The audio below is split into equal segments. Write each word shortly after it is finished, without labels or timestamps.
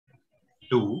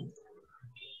2,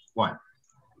 1.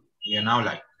 We are now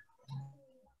live.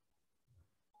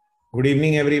 Good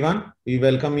evening, everyone. We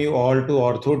welcome you all to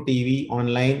Ortho TV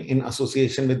online in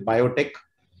association with Biotek.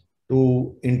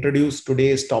 To introduce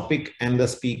today's topic and the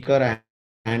speaker,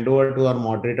 I hand over to our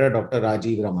moderator, Dr.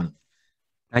 Rajeev Raman.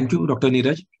 Thank you, Dr.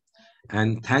 Neeraj.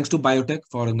 And thanks to Biotek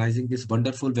for organizing this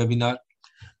wonderful webinar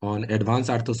on Advanced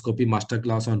Arthroscopy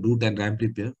Masterclass on Root and Ramp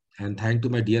Repair. And thank to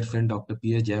my dear friend,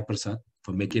 Dr.P.S.Jayaprasad,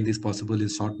 for making this possible in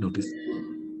short notice.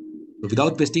 So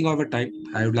without wasting our time,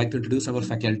 I would like to introduce our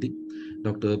faculty.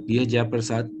 Dr.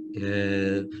 P.S.Jayaprasad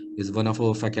is one of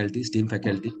our faculty, STEAM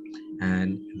faculty,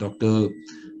 and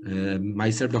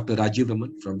myself, Dr. Rajeev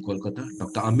Raman from Kolkata,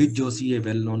 Dr. Amit Joshi, a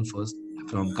well-known first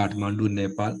from Kathmandu,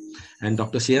 Nepal, and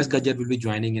Dr. Shreyesh Gajjar will be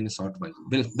joining in a short while.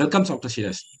 Welcome, Dr.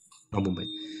 Shreyesh from Mumbai.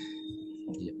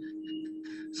 Yeah.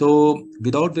 So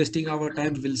without wasting our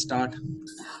time, we'll start.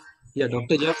 Yeah,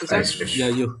 Dr. Jayaprasad. Yeah,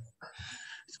 you.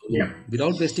 So,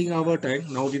 without wasting our time,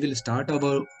 now we will start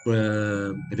our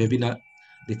webinar.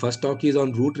 The first talk is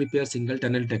on root repair single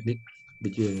tunnel technique,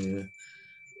 which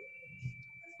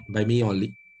by me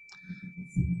only.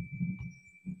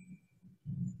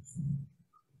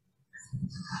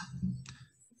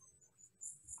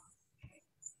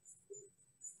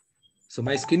 So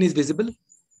my screen is visible.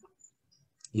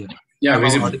 Yeah. Yeah,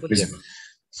 visible. Yeah.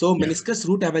 So meniscus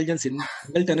root avulsion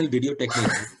single tunnel video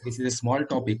technique. This is a small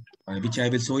topic which I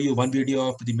will show you one video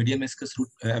of the medial meniscus root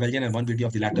avulsion and one video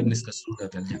of the lateral meniscus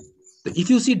root avulsion. So if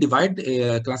you see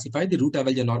classify the root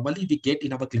avulsion, normally we get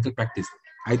in our clinical practice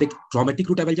either traumatic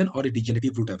root avulsion or a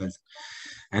degenerative root avulsion.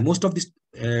 And most of these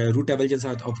root avulsions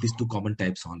are of these two common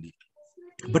types only.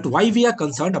 But why we are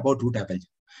concerned about root avulsion?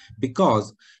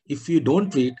 Because if you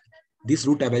don't treat this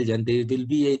root avulsion, there will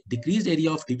be a decreased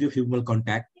area of tibiofemoral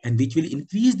contact, and which will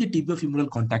increase the tibiofemoral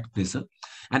contact pressure,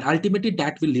 and ultimately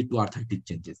that will lead to arthritic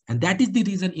changes. And that is the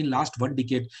reason in last 1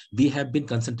 decade we have been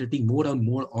concentrating more and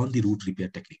more on the root repair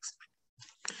techniques.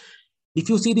 If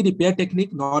you see the repair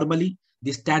technique, normally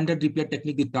the standard repair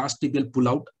technique, the transtibial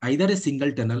pull-out, either a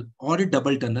single tunnel or a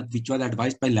double tunnel, which was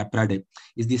advised by Laprade,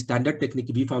 is the standard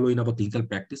technique we follow in our clinical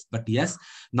practice. But yes,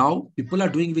 now people are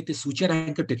doing with a suture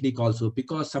anchor technique also,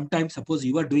 because sometimes suppose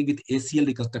you are doing with ACL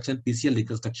reconstruction, PCL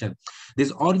reconstruction, there's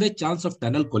always chance of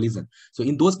tunnel collision. So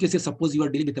in those cases, suppose you are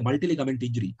dealing with a multi-ligament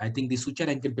injury, I think the suture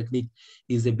anchor technique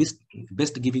is a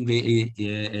best giving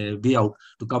way out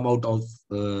to come out of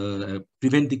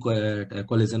prevent the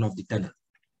collision of the tunnel.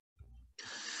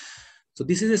 So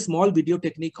this is a small video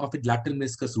technique of a lateral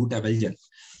meniscus root avulsion,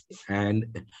 and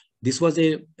this was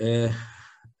a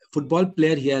football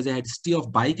player. He has a history of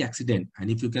bike accident,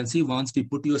 and if you can see, once we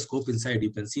put your scope inside,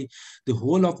 you can see the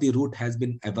whole of the root has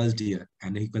been avulsed here,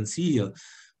 and you can see here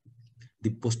the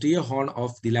posterior horn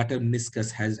of the lateral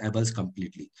meniscus has avulsed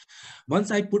completely. Once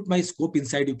I put my scope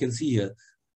inside, you can see here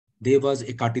there was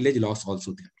a cartilage loss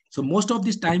also there. So most of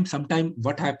this time, sometime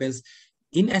what happens,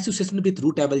 in association with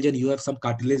root avulsion, you have some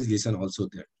cartilage lesion also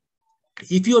there.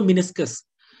 If your meniscus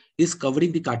is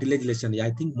covering the cartilage lesion,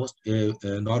 I think most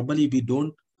normally we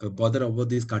don't bother about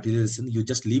this cartilage lesion. You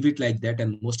just leave it like that,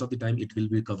 and most of the time it will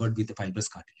be covered with the fibrous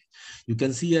cartilage. You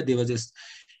can see here there was a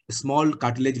small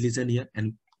cartilage lesion here,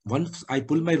 and once I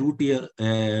pull my root here,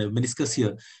 meniscus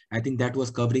here, I think that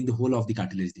was covering the whole of the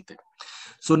cartilage defect.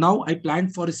 So now I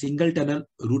planned for a single tunnel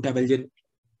root avulsion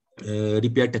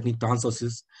repair technique,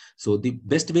 transosis. So the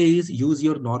best way is use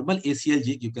your normal ACL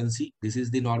jig. You can see this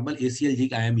is the normal ACL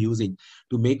jig I am using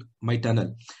to make my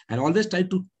tunnel, and always try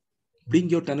to bring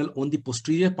your tunnel on the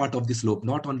posterior part of the slope,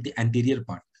 not on the anterior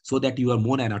part, so that you are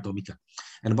more anatomical.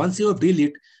 And once you have drilled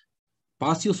it,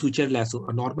 pass your suture lasso.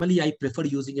 Normally I prefer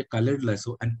using a colored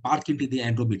lasso and park into the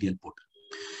anteromedial port.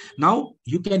 Now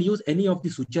you can use any of the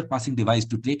suture passing device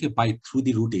to take a bite through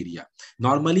the root area.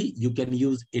 Normally you can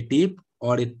use a tape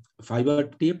or a fiber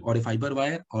tape or a fiber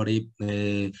wire, or a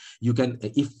you can,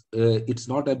 if it's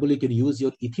not able, you can use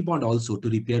your Ethibond also to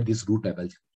repair this root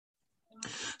avulsion.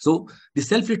 So the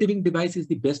self-retrieving device is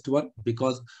the best one,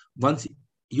 because once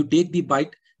you take the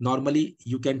bite, normally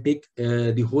you can take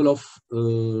the whole of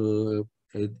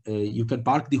you can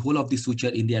park the whole of the suture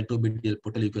in the anteromedial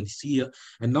portal. You can see here,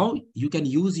 and now you can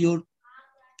use your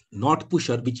knot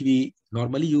pusher, which we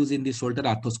normally use in the shoulder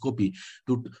arthroscopy,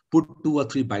 to put 2 or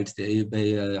 3 bites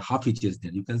there, half inches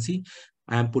there. You can see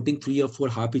I am putting 3 or 4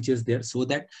 half inches there, so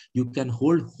that you can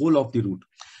hold whole of the root.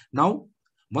 Now,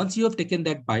 once you have taken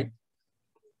that bite,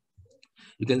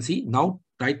 you can see now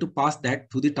try to pass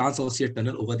that through the transosseous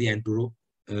tunnel over the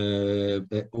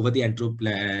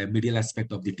medial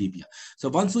aspect of the tibia. So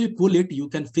once we pull it, you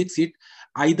can fix it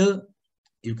either.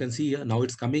 You can see here now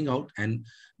it's coming out, and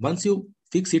once you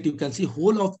fix it, you can see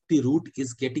whole of the root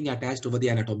is getting attached over the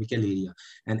anatomical area.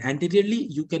 And anteriorly,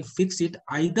 you can fix it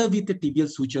either with a tibial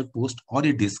suture post or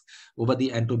a disc over the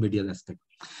anteromedial aspect.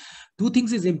 Two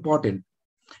things is important.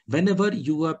 Whenever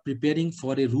you are preparing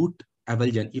for a root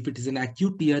avulsion, if it is an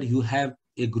acute tear, you have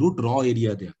a good raw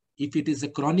area there. If it is a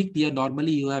chronic tear,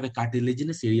 normally you have a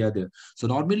cartilaginous area there. So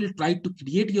normally try to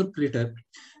create your crater,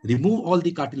 remove all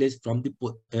the cartilage from the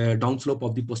downslope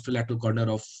of the posterolateral corner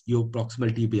of your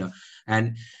proximal tibia,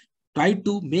 and try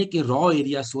to make a raw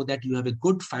area so that you have a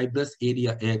good fibrous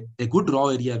area, a good raw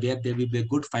area where there will be a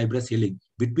good fibrous healing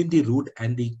between the root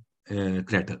and the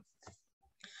crater.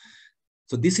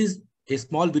 So this is a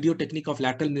small video technique of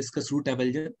lateral meniscus root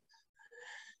avulsion.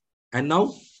 And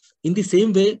now, in the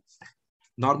same way,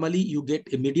 normally you get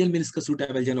a medial meniscus root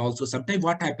avulsion also. Sometimes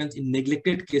what happens in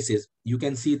neglected cases, you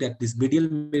can see that this medial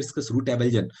meniscus root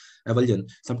avulsion,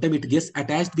 sometimes it gets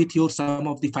attached with some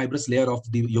of the fibrous layer of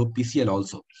your PCL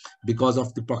also, because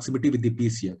of the proximity with the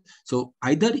PCL. So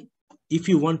either if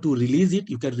you want to release it,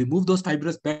 you can remove those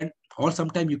fibrous band, or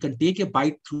sometimes you can take a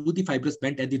bite through the fibrous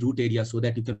band at the root area so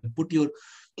that you can put your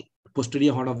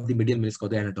posterior horn of the medial meniscus or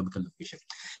the anatomical location.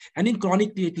 And in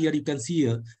chronic tear, you can see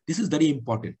here, this is very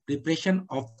important, preparation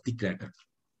of the crater,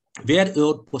 where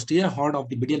your posterior horn of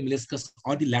the medial meniscus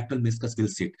or the lateral meniscus will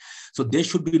sit. So there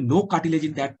should be no cartilage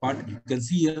in that part. You can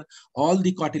see here, all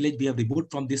the cartilage we have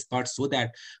removed from this part, so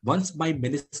that once my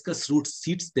meniscus root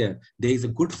sits there, there is a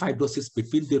good fibrosis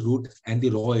between the root and the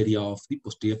raw area of the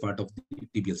posterior part of the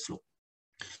tibial slope.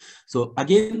 So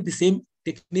again, the same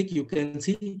technique you can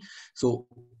see. So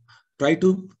try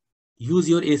to use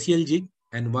your ACL jig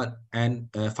and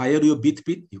fire your BIT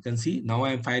pit. You can see now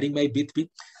I am firing my BIT pit.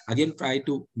 Again, try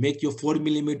to make your 4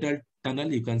 millimeter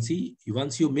tunnel. You can see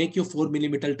once you make your 4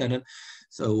 millimeter tunnel,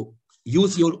 so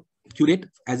use your curate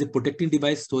as a protecting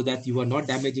device so that you are not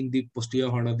damaging the posterior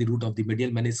horn of the root of the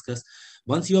medial meniscus.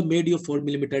 Once you have made your 4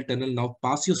 millimeter tunnel, now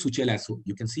pass your suture lasso.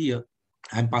 You can see here,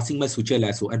 I'm passing my suture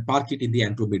lasso and park it in the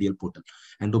anteromedial portal,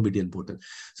 anteromedial portal.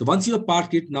 So once you have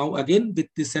parked it, now again with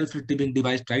the self-retrieving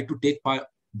device, try to take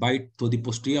bite to the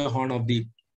posterior horn of the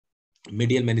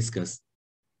medial meniscus.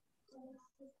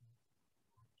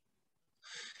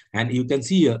 And you can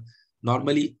see here,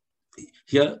 normally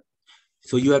here,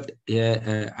 so you have,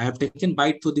 I have taken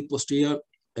bite to the posterior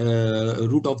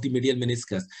root of the medial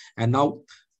meniscus. And now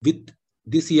with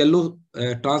this yellow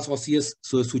transosseous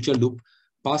suture loop,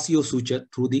 pass your suture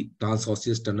through the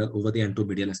transosseous tunnel over the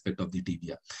anteromedial aspect of the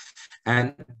tibia.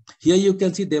 And here you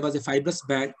can see there was a fibrous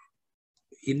band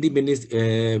in the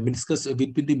meniscus,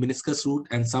 between the meniscus root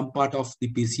and some part of the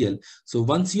PCL. So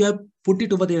once you have put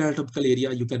it over the anatomical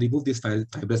area, you can remove this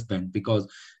fibrous band, because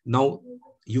now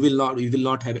you will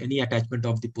not have any attachment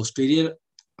of the posterior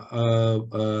part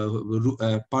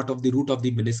of the root of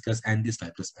the meniscus and this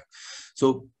fibrous band.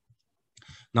 So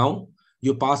now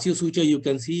you pass your suture, you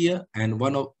can see here, and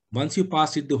once you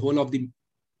pass it, the whole of the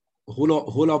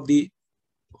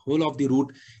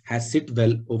root has sit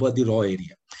well over the raw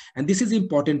area. And this is the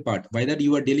important part, whether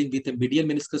you are dealing with a medial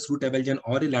meniscus root avulsion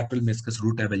or a lateral meniscus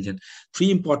root avulsion.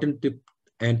 Three important tips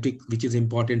and trick which is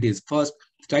important is, first,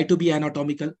 try to be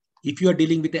anatomical. If you are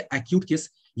dealing with an acute case,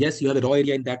 yes, you have a raw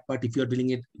area in that part. If you are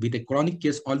dealing with a chronic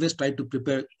case, always try to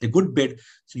prepare a good bed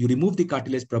so you remove the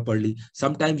cartilage properly.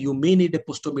 Sometimes you may need a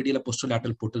posteromedial or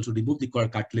posterolateral portal to remove the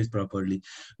cartilage properly.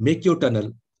 Make your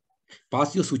tunnel,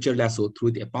 pass your suture lasso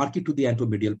through the, park it to the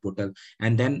anteromedial portal,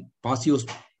 and then pass your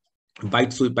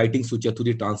biting suture to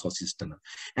the transosseous tunnel.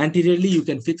 Anteriorly, you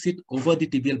can fix it over the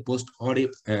tibial post or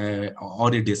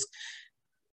a disc.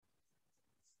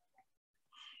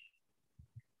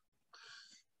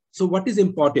 So what is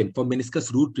important for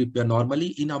meniscus root repair? Normally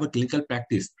in our clinical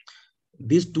practice,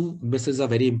 these two messages are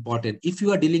very important. If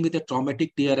you are dealing with a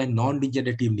traumatic tear and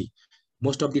non-degenerative knee,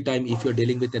 most of the time, if you're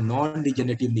dealing with a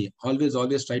non-degenerative knee,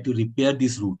 always try to repair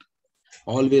this root.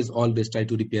 Always try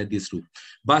to repair this root.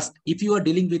 But if you are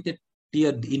dealing with a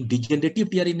tear in degenerative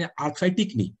tear in an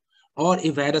arthritic knee or a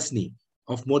varus knee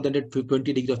of more than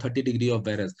 20 degree or 30 degree of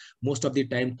varus, most of the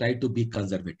time try to be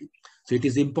conservative. So it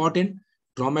is important,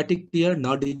 traumatic tear,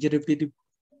 non-degenerative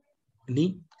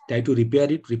knee, try to repair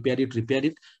it.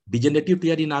 Degenerative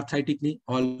tear in arthritic knee,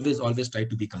 always try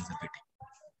to be conservative.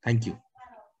 Thank you.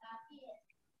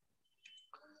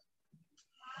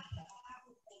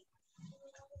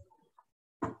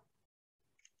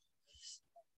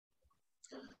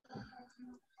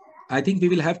 I think we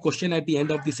will have question at the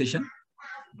end of the session.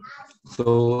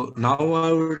 So now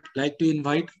I would like to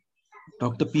invite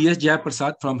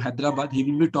Dr.P.S.Jayaprasad from Hyderabad. He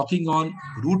will be talking on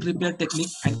root repair technique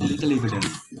and clinical evidence.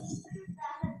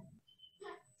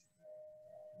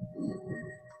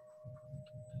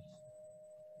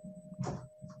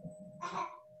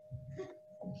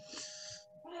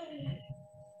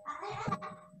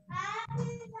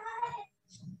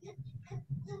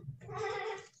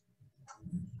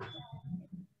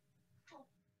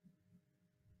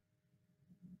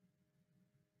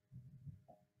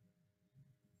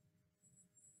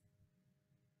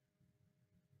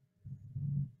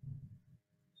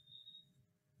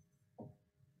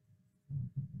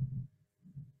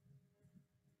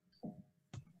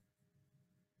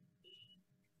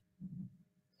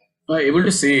 Able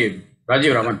to see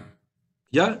Rajeev Raman.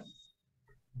 Yeah.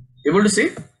 Able to see?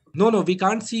 No, we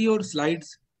can't see your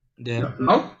slides there.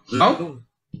 Now? No.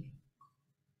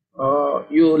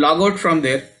 You log out from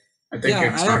there. I think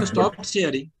Yeah, it's I not have stopped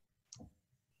sharing.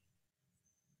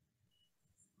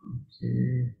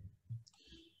 Okay.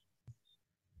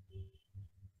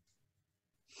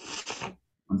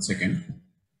 One second.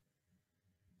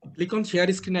 Click on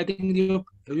share screen. I think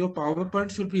your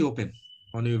PowerPoint should be open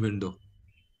on your window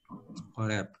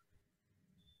or app.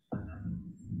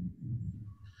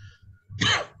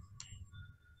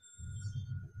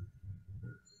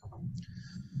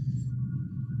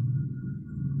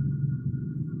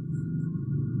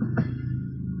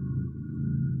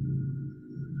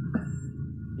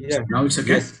 Yeah. Now it's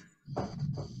okay. Yes.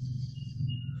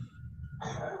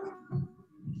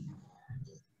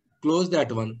 Close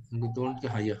that one. Don't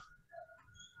higher.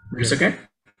 It's Yes. okay.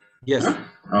 Yes. Huh?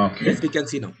 Okay. Yes, we can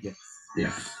see now. Yeah.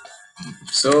 Yeah.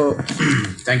 So,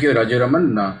 thank you, Rajeev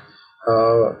Raman.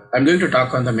 I'm going to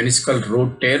talk on the meniscal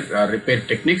root tear repair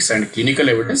techniques and clinical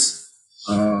evidence.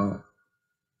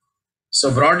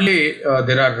 So broadly,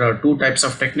 there are two types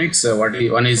of techniques.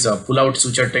 One is pull-out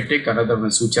suture technique, another one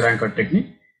is suture anchor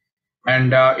technique.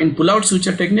 And in pull-out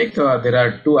suture technique, there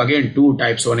are two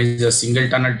types. One is a single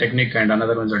tunnel technique, and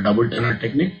another one is a double tunnel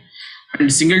technique.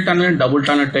 And single tunnel and double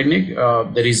tunnel technique,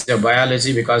 there is a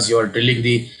biology because you are drilling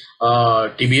the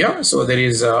tibia, so there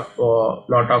is a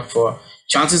lot of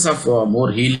chances of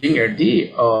more healing at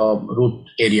the root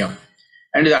area.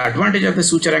 And the advantage of the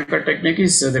suture anchor technique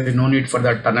is there is no need for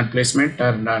the tunnel placement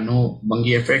and no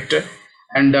bungy effect.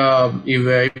 And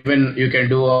even you can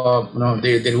do,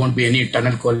 there won't be any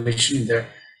tunnel correlation in the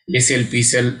ACL,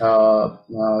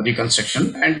 PCL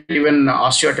reconstruction. And even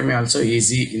osteotomy also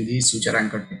easy in the suture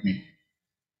anchor technique.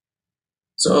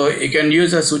 So you can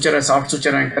use a soft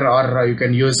suture anchor, or you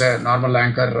can use a normal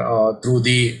anchor through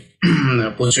the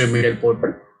posterior medial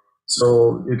portal.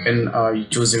 So you can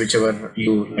choose whichever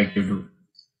you like to do.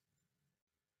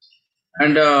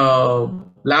 And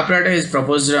Laprada is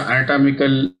proposed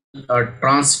anatomical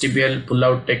transtibial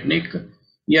pull-out technique.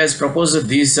 He has proposed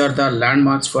these are the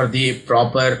landmarks for the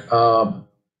proper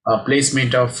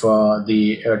placement of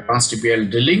the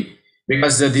transtibial drilling,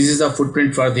 because this is the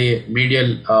footprint for the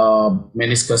medial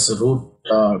meniscus root.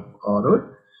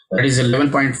 That is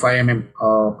 11.5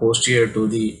 mm posterior to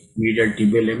the medial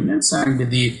tibial eminence, and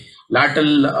the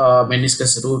lateral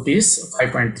meniscus root is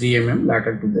 5.3 mm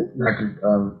lateral to the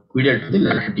medial to the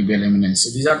lateral tibial eminence. So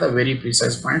these are the very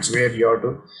precise points where you have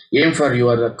to aim for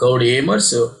your curved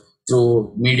aimers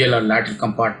through medial or lateral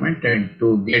compartment, and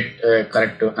to get a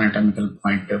correct anatomical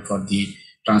point for the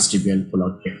transtibial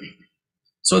pull-out technique.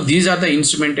 So these are the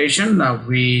instrumentation.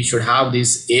 We should have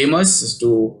these aimers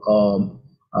to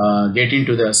get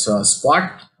into the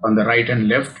spot on the right and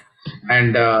left,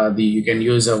 and you can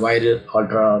use a wire,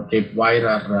 ultra tape wire,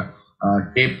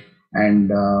 or tape, and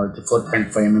the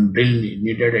 4.5 mm drill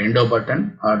needed, endo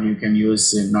button, or you can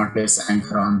use a knotless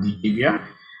anchor on the tibia,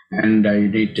 and you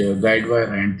need guide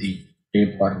wire and the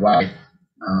tape or wire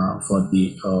for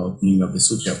the pulling of the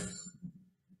suture.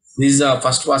 This is a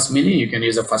first pass mini. You can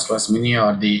use a first pass mini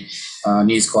or the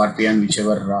knee scorpion,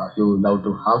 whichever you love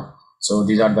to have. So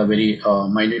these are the very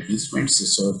minute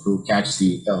instruments, so to catch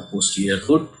the posterior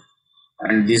root.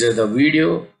 And these are the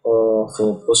video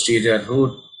for posterior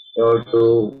root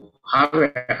to have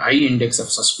a high index of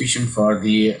suspicion for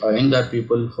the younger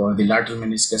people, for the lateral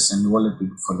meniscus, and older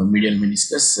people for the medial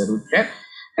meniscus root tear.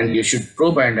 And you should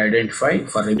probe and identify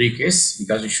for every case,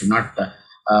 because you should not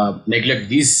neglect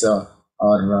these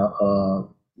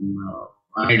or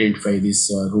identify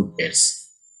these root tears.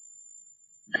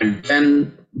 And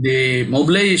then the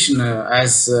mobilization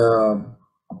as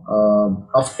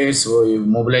cuff tears, we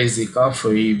mobilize the cuff.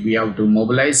 We have to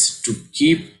mobilize to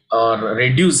keep or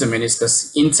reduce the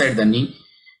meniscus inside the knee.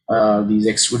 These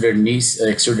extruded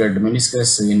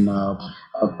meniscus in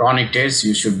chronic tears,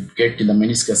 you should get the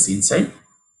meniscus inside.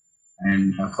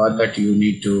 And for that, you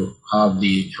need to have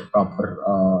the proper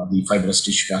the fibrous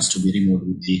tissue has to be removed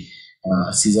with the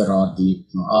scissor or the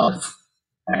RF.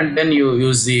 And then you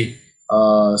use the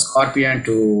scorpion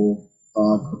to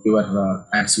put your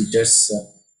tag sutures.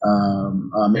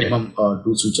 Minimum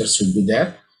 2 sutures should be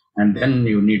there, and then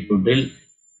you need to drill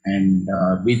and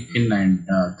breathe in, and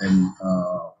then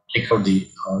take out the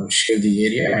shave the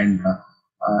area. And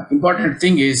important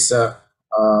thing is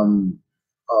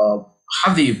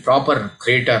have the proper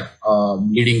crater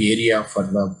bleeding area for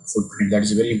the footprint. That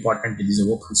is very important. It is a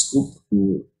open scoop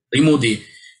to remove the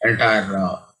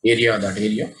entire area,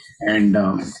 and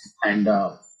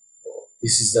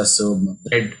this is the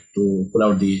thread to pull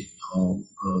out the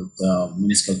the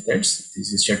meniscal threads.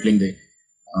 This is settling the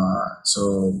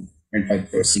entire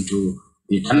threads into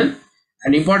the tunnel.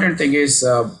 And important thing is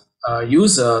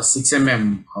use 6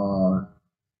 mm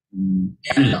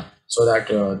cannula so that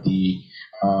the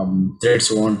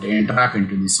threads won't entrap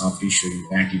into the soft tissue in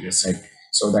the anterior side.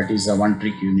 So that is one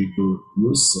trick you need to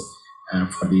use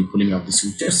for the pulling of the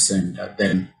sutures. And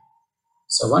then,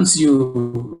 so once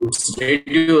you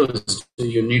reduce,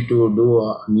 you need to do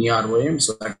a knee ROM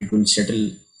so that it will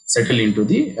settle into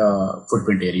the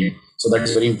footprint area. So that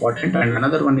is very important. And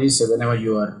another one is whenever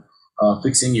you are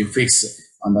fixing, you fix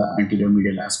on the anterior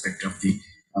medial aspect of the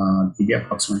tibia,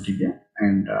 proximal tibia,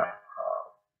 and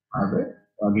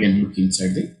again look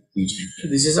inside the lesion.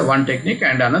 This is a one technique,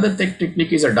 and another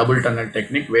technique is a double tunnel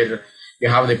technique where you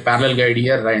have the parallel guide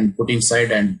here and put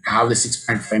inside and have the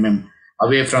 6.5 mm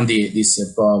away from this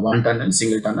one tunnel,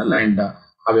 single tunnel, and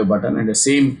have a button, and the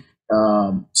same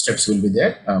steps will be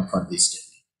there for this technique.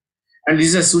 And this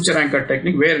is a suture anchor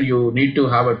technique where you need to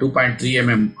have a 2.3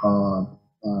 mm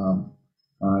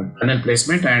tunnel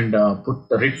placement and put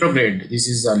the retrograde. This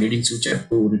is a leading suture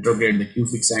to retrograde the Q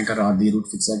fix anchor or the root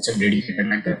fix anchor,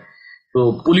 dedicated anchor,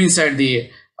 to pull inside the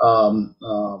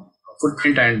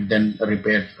footprint and then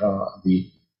repair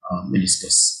the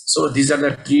meniscus. So these are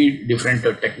the three different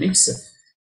techniques.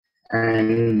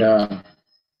 And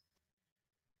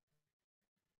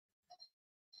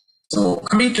so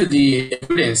coming to the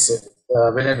evidence,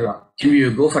 whether can we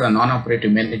go for a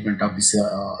non-operative management of this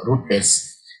root tears?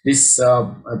 This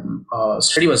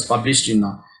study was published in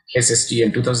KSST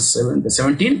in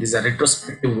 2017. This is a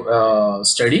retrospective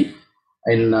study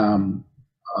in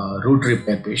root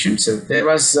repair patients. So there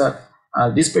was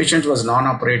this patient was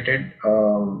non-operated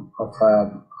for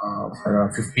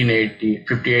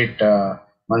 58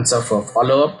 months of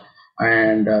follow-up,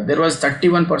 and there was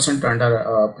 31%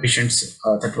 under patients,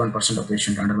 31% of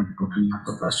patients underwent total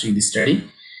arthroplasty in this study.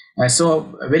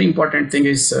 So a very important thing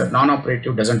is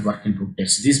non-operative doesn't work in root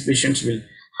tears. These patients will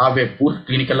have a poor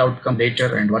clinical outcome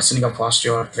later and worsening of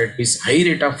osteoarthritis, high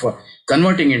rate of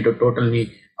converting into total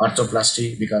knee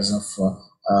arthroplasty because of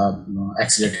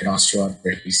accelerated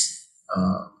osteoarthritis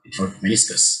without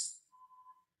meniscus.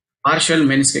 Partial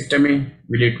meniscectomy,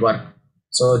 will it work?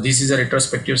 So this is a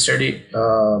retrospective study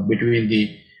between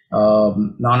the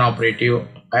non-operative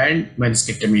and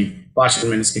meniscectomy, partial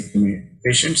meniscectomy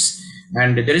patients.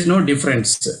 And there is no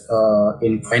difference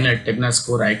in final Tegna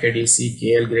score, IKDC,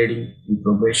 KL grading in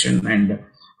progression and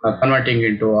converting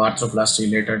into arthroplasty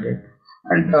later date.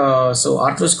 And so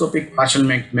arthroscopic partial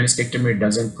meniscectomy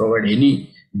doesn't provide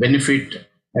any benefit.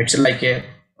 It's like a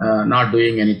not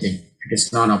doing anything. It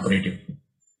is non-operative.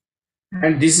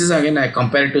 And this is again a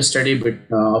comparative study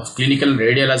of clinical and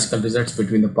radiological results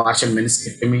between the partial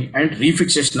meniscectomy and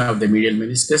refixation of the medial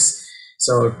meniscus.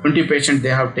 So 20 patients they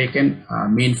have taken,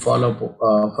 mean follow-up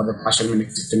for the partial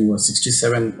meniscectomy was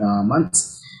 67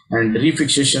 months, and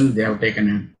refixation they have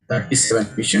taken 37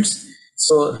 patients.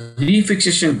 So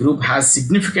refixation group has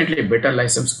significantly better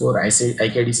LISM score,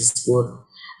 IKDC score,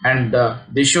 and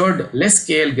they showed less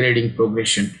KL grading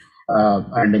progression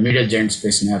and the medial joint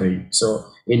space narrowing. So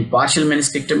in partial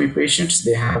meniscectomy patients,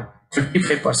 they have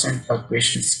 55% of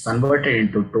patients converted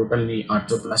into total knee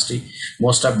arthroplasty.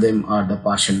 Most of them are the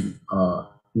partial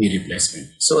knee replacement.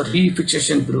 So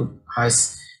refixation group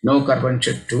has no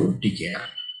curvature to TKR.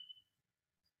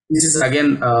 This is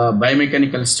again a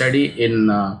biomechanical study in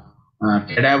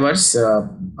cadavers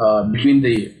between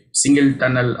the single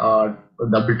tunnel or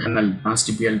double tunnel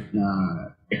transtibial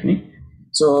technique.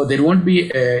 So there won't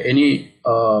be any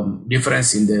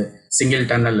difference in the single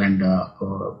tunnel and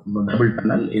double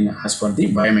tunnel as for the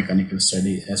biomechanical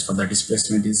study, as for the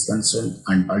displacement is concerned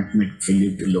and ultimate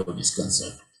failure to load is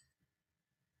concerned.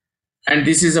 And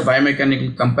this is a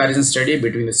biomechanical comparison study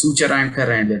between the suture anchor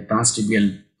and the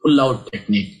transtibial pull-out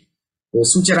technique. The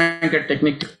suture anchor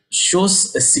technique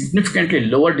shows a significantly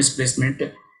lower displacement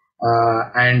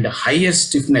and higher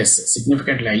stiffness,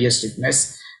 significantly higher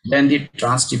stiffness than the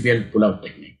transtibial pull-out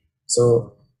technique.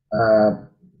 So,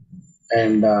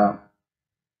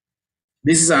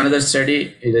 this is another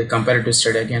study, is a comparative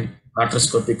study again,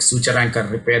 arthroscopic suture anchor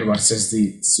repair versus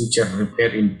the suture repair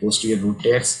in posterior root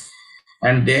tears.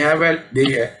 And they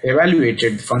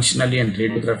evaluated functionally and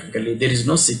radiographically. There is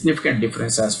no significant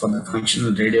difference as for the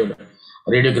functional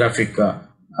radiographic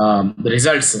the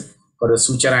results for the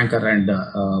suture anchor and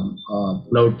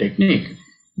pull-out technique.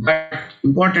 But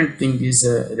important thing is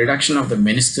reduction of the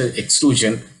meniscal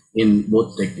extrusion in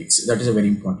both techniques. That is a very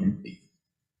important thing.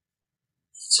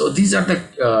 So these are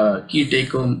the key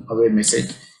take-home away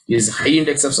message is high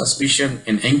index of suspicion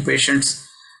in young patients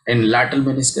in lateral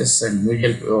meniscus and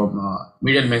medial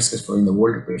meniscus for in the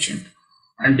older patient.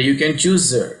 And you can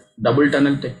choose double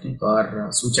tunnel technique or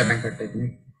suture anchor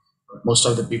technique. Most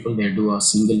of the people, they do a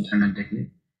single tunnel technique.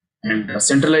 And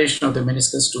centralization of the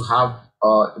meniscus to have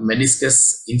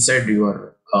meniscus inside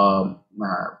your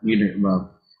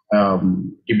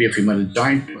tibia femoral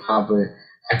joint to have a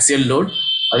axial load.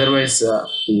 Otherwise,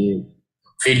 the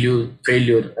failure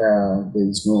there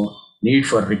is no need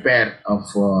for repair of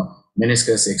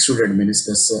meniscus, extruded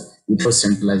meniscus, without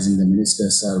centralizing the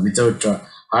meniscus, without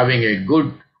having a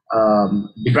good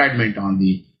debridement on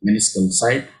the meniscal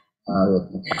side,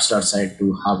 capsular side,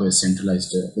 to have a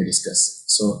centralized meniscus.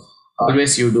 So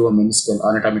always you do a meniscal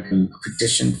anatomical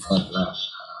fixation for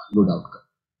good outcome.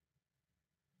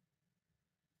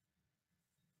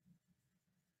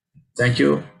 Thank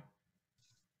you.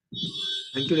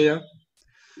 Thank you, Rajeev.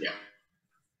 Yeah.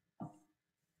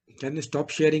 Can you stop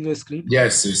sharing your screen?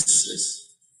 Yes.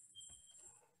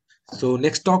 So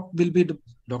next talk will be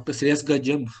Dr. Shreyesh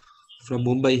Gajjar from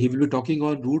Mumbai. He will be talking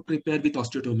on root repair with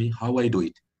osteotomy, how I do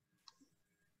it.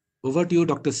 Over to you,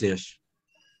 Dr. Shreyesh.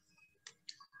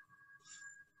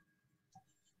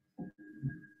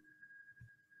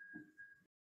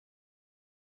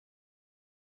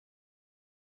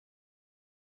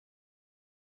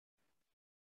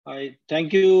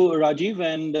 Thank you, Rajeev,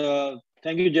 and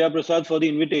thank you, Jayaprasad, for the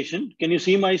invitation. Can you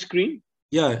see my screen?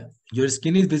 Yeah, your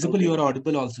screen is visible. Okay. You are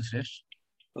audible also, Shreyesh.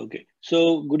 Okay.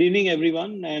 So good evening,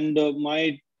 everyone. And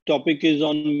my topic is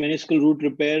on meniscal root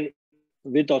repair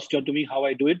with osteotomy, how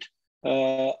I do it.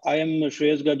 I am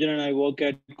Shreyesh Gajjar and I work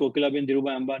at Kokilabin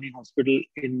Dhirubhai Ambani Hospital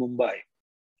in Mumbai.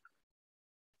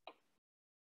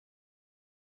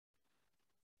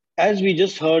 As we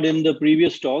just heard in the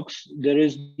previous talks, there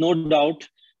is no doubt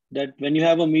that when you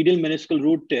have a medial meniscal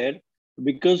root tear,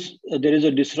 because there is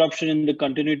a disruption in the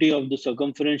continuity of the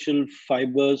circumferential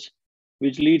fibers,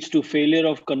 which leads to failure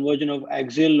of conversion of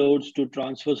axial loads to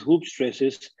transverse hoop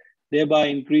stresses, thereby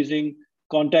increasing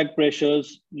contact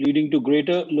pressures, leading to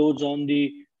greater loads on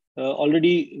the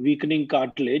already weakening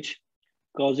cartilage,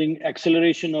 causing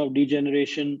acceleration of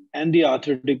degeneration and the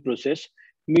arthritic process.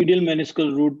 Medial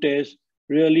meniscal root tears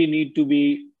really need to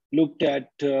be looked at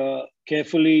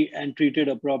carefully and treated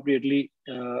appropriately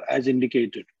as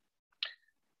indicated.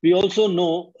 We also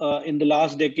know in the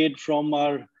last decade from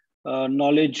our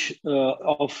knowledge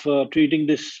of treating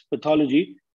this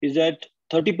pathology is that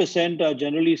 30% are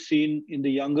generally seen in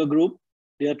the younger group.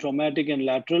 They are traumatic and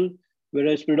lateral,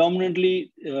 whereas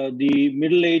predominantly the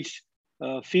middle-aged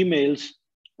females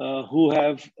who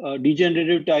have a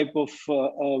degenerative type of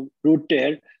root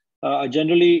tear are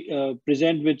generally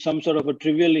present with some sort of a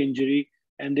trivial injury,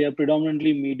 and they are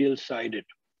predominantly medial sided.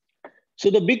 So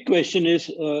the big question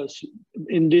is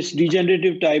in this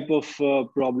degenerative type of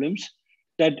problems,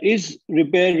 that is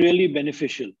repair really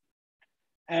beneficial?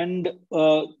 And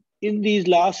in these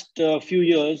last few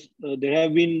years, there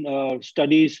have been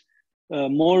studies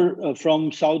more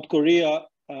from South Korea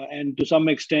and to some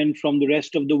extent from the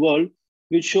rest of the world,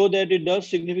 which show that it does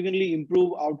significantly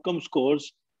improve outcome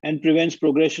scores and prevents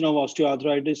progression of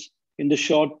osteoarthritis in the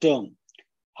short term.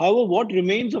 However, what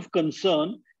remains of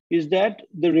concern is that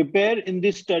the repair in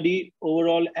this study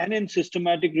overall and in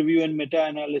systematic review and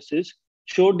meta-analysis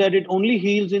showed that it only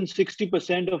heals in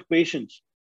 60% of patients,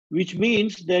 which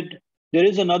means that there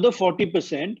is another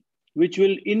 40% which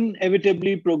will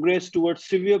inevitably progress towards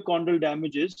severe chondral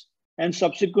damages and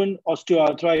subsequent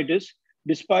osteoarthritis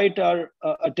despite our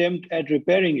attempt at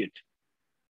repairing it.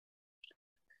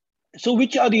 So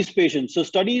which are these patients? So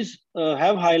studies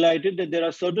have highlighted that there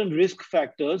are certain risk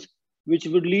factors which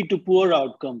would lead to poor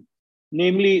outcome,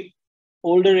 namely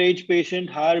older age patient,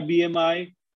 higher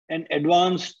BMI, and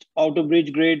advanced outer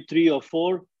bridge grade 3 or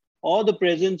 4, or the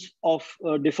presence of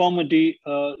deformity,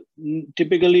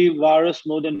 typically varus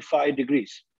more than 5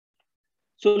 degrees.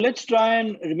 So let's try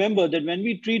and remember that when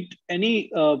we treat any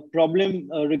problem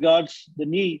regards the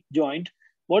knee joint,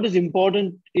 what is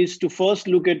important is to first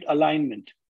look at alignment.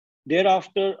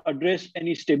 Thereafter, address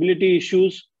any stability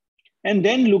issues, and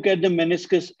then look at the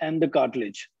meniscus and the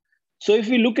cartilage. So if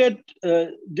we look at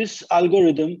this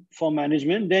algorithm for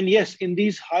management, then yes, in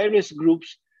these high-risk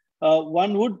groups,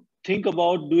 one would think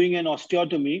about doing an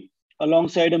osteotomy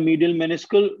alongside a medial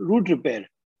meniscal root repair.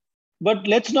 But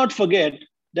let's not forget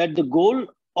that the goal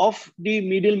of the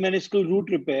medial meniscal root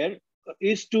repair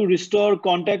is to restore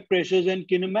contact pressures and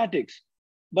kinematics.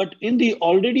 But in the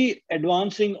already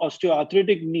advancing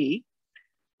osteoarthritic knee,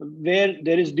 where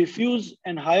there is diffuse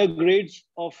and higher grades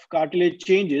of cartilage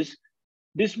changes,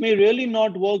 this may really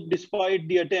not work despite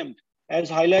the attempt, as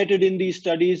highlighted in these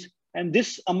studies, and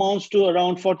this amounts to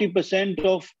around 40%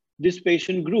 of this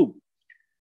patient group.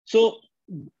 So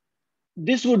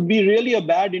this would be really a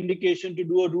bad indication to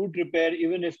do a root repair,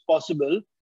 even if possible.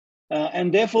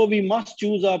 And therefore, we must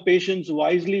choose our patients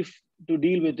wisely to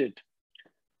deal with it.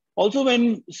 Also,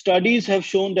 when studies have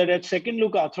shown that at second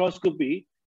look arthroscopy,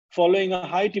 following a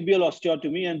high tibial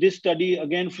osteotomy, and this study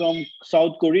again from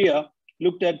South Korea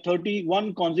looked at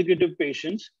 31 consecutive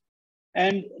patients,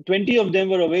 and 20 of them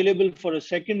were available for a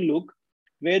second look,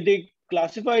 where they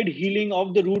classified healing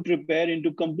of the root repair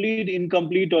into complete,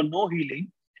 incomplete, or no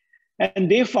healing. And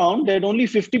they found that only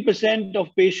 50%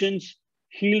 of patients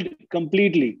healed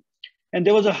completely. And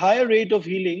there was a higher rate of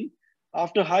healing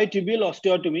after high tibial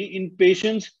osteotomy in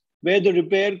patients where the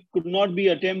repair could not be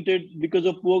attempted because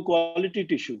of poor quality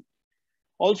tissue.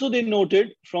 Also, they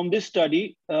noted from this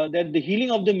study that the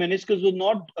healing of the meniscus was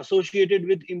not associated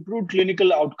with improved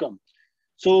clinical outcome.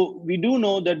 So we do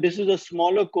know that this is a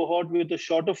smaller cohort with a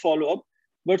shorter follow-up,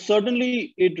 but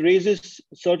certainly it raises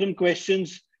certain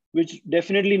questions which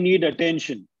definitely need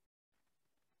attention.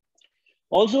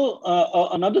 Also,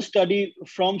 another study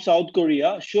from South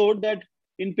Korea showed that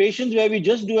in patients where we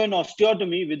just do an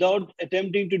osteotomy without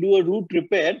attempting to do a root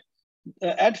repair,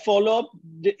 at follow-up,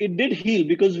 it did heal,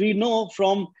 because we know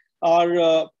from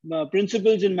our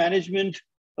principles in management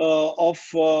of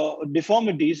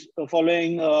deformities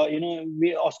following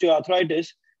osteoarthritis,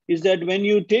 is that when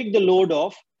you take the load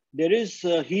off, there is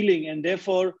healing, and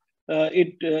therefore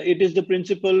it is the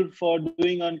principle for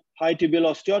doing a high tibial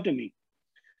osteotomy.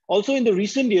 Also, in the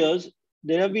recent years,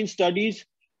 there have been studies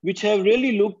which have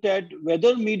really looked at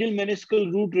whether medial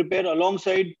meniscal root repair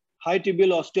alongside high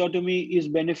tibial osteotomy is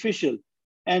beneficial.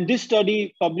 And this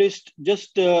study, published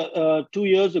just 2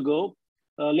 years ago,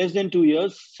 less than 2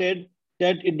 years, said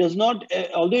that it does not,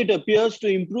 although it appears to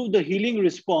improve the healing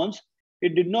response,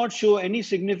 it did not show any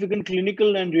significant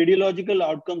clinical and radiological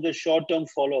outcomes as short-term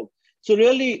follow-up. So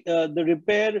really, the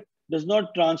repair does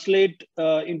not translate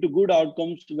into good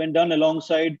outcomes when done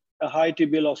alongside a high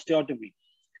tibial osteotomy.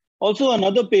 Also,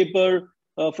 another paper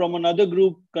from another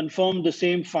group confirmed the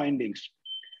same findings.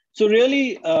 So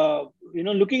really,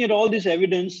 looking at all this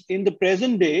evidence in the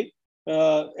present day,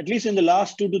 at least in the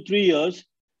last 2 to 3 years,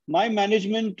 my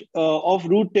management of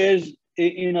root tears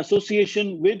in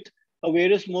association with a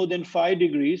varus more than 5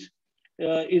 degrees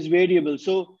is variable.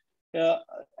 So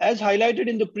as highlighted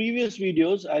in the previous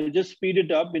videos, I'll just speed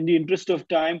it up in the interest of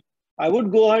time. I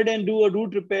would go ahead and do a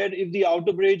root repair if the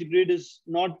outer bridge grid is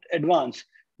not advanced.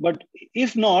 But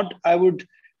if not, I would,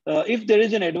 if there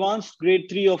is an advanced grade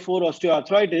 3 or 4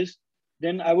 osteoarthritis,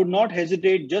 then I would not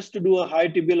hesitate just to do a high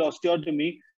tibial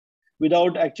osteotomy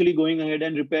without actually going ahead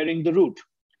and repairing the root.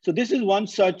 So this is one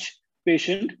such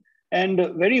patient. And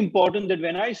very important that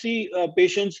when I see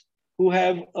patients who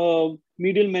have a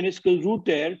medial meniscal root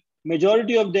tear,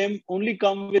 majority of them only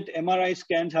come with MRI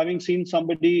scans, having seen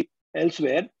somebody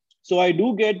elsewhere. So I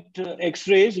do get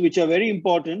X-rays, which are very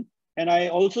important. And I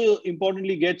also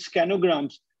importantly get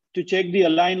scanograms to check the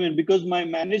alignment, because my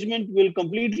management will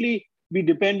completely be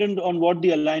dependent on what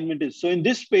the alignment is. So in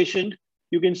this patient,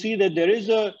 you can see that there is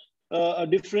a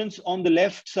difference on the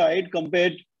left side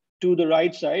compared to the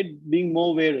right side, being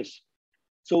more varus.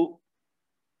 So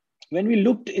when we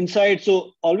looked inside,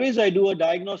 so always I do a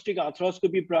diagnostic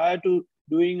arthroscopy prior to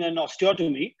doing an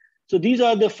osteotomy. So these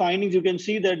are the findings. You can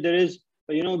see that there is,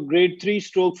 grade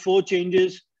 3/4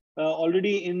 changes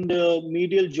already in the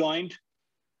medial joint,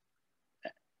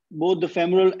 both the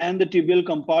femoral and the tibial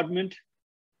compartment.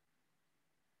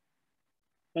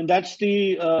 And that's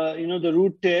the, the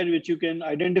root tear, which you can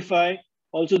identify.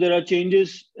 Also, there are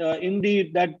changes in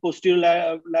that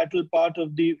posterior lateral part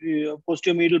of the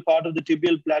posterior medial part of the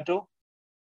tibial plateau.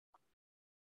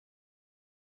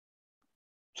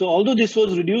 So although this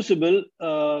was reducible,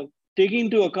 taking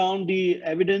into account the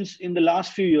evidence in the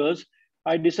last few years,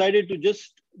 I decided to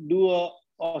just do a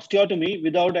osteotomy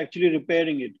without actually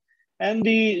repairing it. And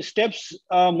the steps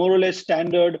are more or less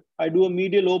standard. I do a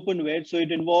medial open wedge, so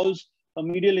it involves a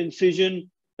medial incision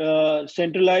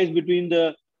centralized between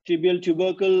the tibial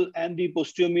tubercle and the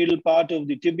posterior medial part of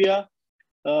the tibia.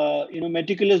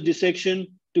 Meticulous dissection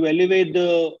to elevate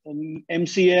the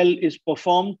MCL is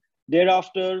performed.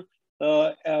 Thereafter,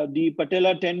 the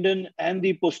patella tendon and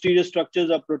the posterior structures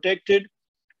are protected.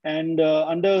 And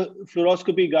under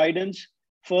fluoroscopy guidance,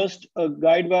 first a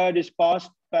guide wire is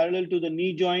passed parallel to the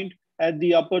knee joint at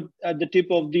the tip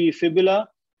of the fibula,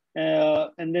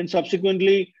 and then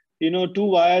subsequently, 2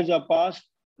 wires are passed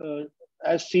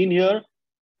as seen here,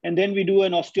 and then we do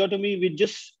an osteotomy which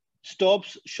just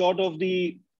stops short of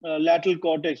the lateral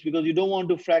cortex, because you don't want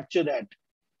to fracture that.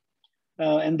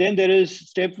 And then there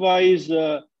is stepwise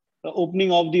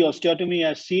opening of the osteotomy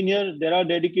as seen here. There are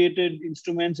dedicated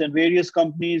instruments, and various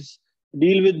companies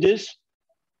deal with this.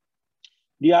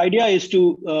 The idea is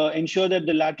to ensure that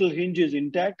the lateral hinge is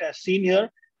intact as seen here,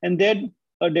 and then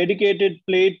a dedicated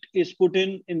plate is put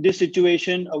in this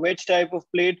situation, a wedge type of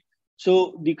plate.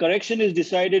 So the correction is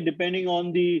decided depending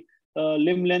on the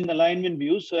limb length alignment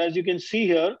views. So as you can see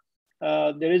here,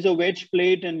 there is a wedge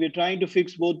plate and we're trying to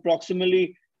fix both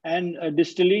proximally and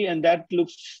distally, and that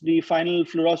looks the final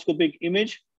fluoroscopic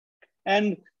image.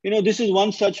 And this is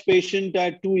one such patient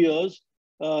at 2 years.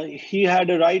 He had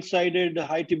a right-sided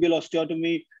high tibial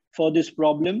osteotomy for this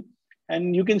problem.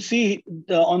 And you can see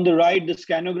on the right, the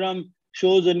scanogram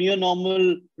shows a near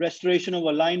normal restoration of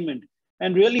alignment.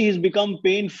 And really, he's become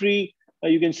pain-free.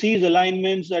 You can see his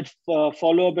alignments that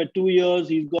follow up at 2 years.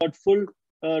 He's got full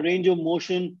range of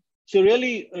motion. So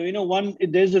really,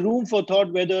 there's a room for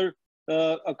thought whether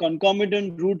a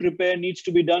concomitant root repair needs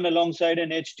to be done alongside an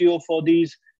HTO for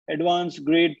these advanced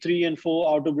grade 3 and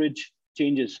 4 outer bridge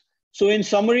changes. So in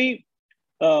summary,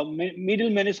 medial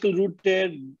meniscal root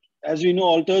tear, as we know,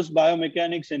 alters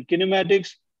biomechanics and kinematics.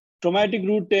 Traumatic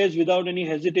root tears without any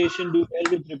hesitation do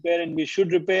well with repair, and we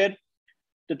should repair.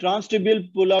 The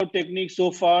transtibial pull-out technique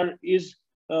so far is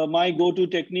my go-to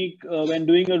technique when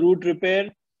doing a root repair.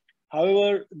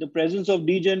 However, the presence of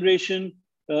degeneration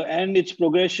and its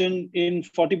progression in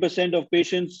 40% of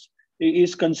patients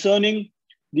is concerning.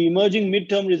 The emerging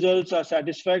midterm results are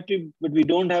satisfactory, but we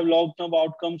don't have long-term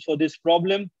outcomes for this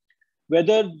problem.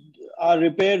 Whether our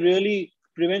repair really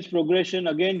prevents progression,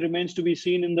 again, remains to be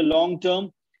seen in the long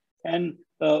term. And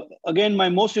again, my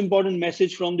most important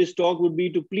message from this talk would be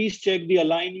to please check the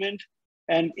alignment.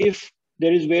 And if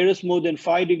there is varus more than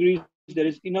 5 degrees, there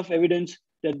is enough evidence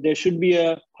that there should be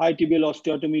a high tibial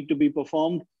osteotomy to be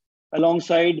performed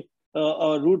alongside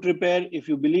a root repair if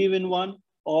you believe in one,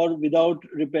 or without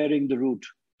repairing the root.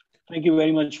 Thank you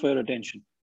very much for your attention.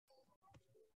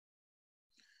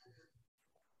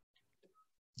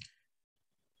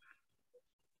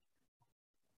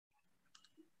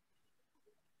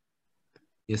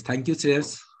 Yes, thank you,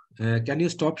 Shreyesh. Can you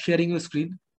stop sharing your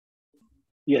screen?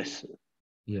 Yes.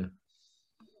 Yeah.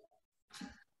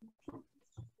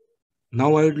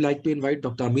 Now I would like to invite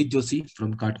Dr. Amit Joshi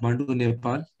from Kathmandu,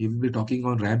 Nepal. He will be talking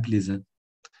on ramp lesion.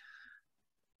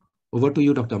 Over to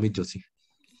you, Dr. Amit Joshi.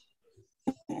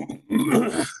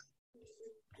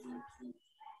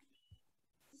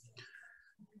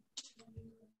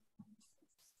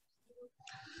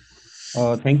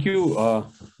 Thank you,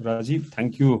 Rajeev.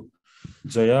 Thank you,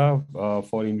 Jaya,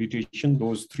 for invitation.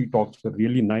 Those 3 talks were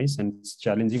really nice, and it's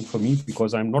challenging for me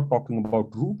because I'm not talking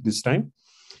about root this time.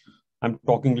 I'm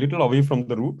talking a little away from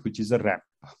the root, which is a ramp.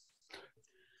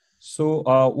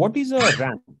 So what is a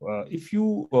ramp? If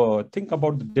you think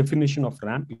about the definition of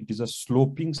ramp, it is a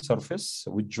sloping surface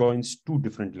which joins 2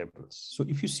 different levels. So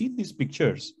if you see these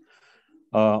pictures,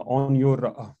 on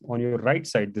your right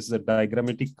side, this is a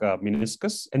diagrammatic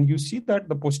meniscus, and you see that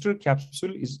the posterior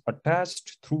capsule is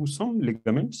attached through some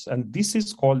ligaments, and this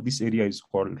area is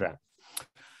called ramp.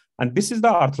 And this is the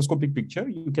arthroscopic picture.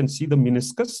 You can see the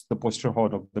meniscus, the posterior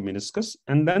horn of the meniscus,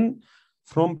 and then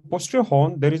from posterior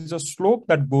horn there is a slope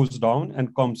that goes down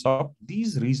and comes up.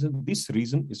 This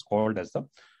region is called as the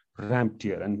ramp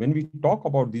tear. And when we talk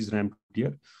about this ramp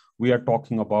tear, we are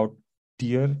talking about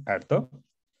tear at the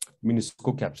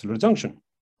meniscocapsular junction.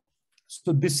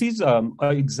 So this is an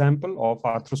example of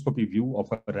arthroscopy view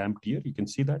of a ramp tear. You can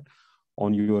see that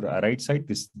on your right side,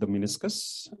 this is the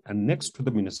meniscus, and next to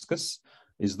the meniscus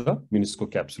is the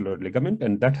meniscocapsular ligament,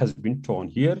 and that has been torn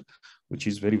here, which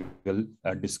is very well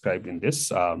described in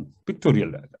this pictorial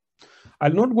diagram.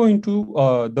 I'll not go into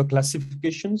the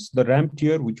classifications. The ramp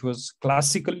tear, which was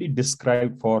classically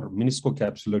described for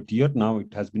meniscocapsular tear, now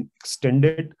it has been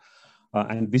extended,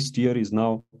 and this tear is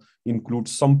now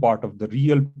includes some part of the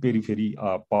real periphery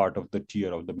part of the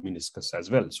tear of the meniscus as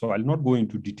well. So I'll not go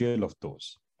into detail of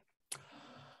those.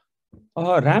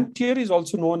 Ramp tear is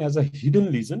also known as a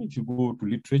hidden lesion. If you go to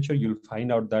literature, you'll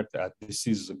find out that this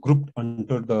is grouped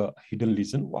under the hidden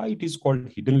lesion. Why it is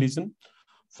called hidden lesion?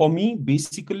 For me,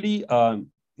 basically,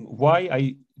 why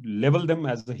I label them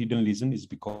as a hidden lesion is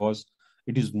because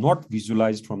it is not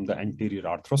visualized from the anterior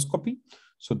arthroscopy.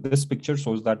 So this picture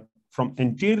shows that from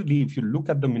anteriorly, if you look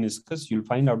at the meniscus, you'll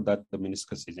find out that the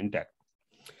meniscus is intact.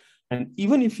 And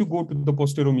even if you go to the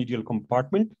posteromedial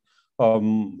compartment,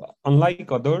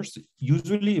 unlike others,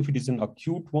 usually if it is an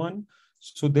acute one,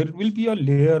 so there will be a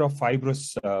layer of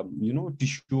fibrous,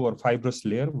 tissue or fibrous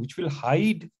layer, which will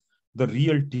hide the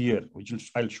real tear, which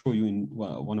I'll show you in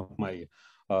one of my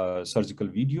surgical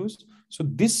videos. So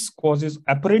this causes,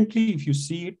 apparently, if you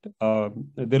see it,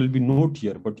 there will be no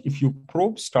tear, but if you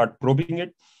start probing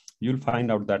it, you'll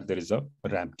find out that there is a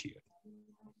ramp tear.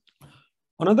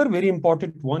 Another very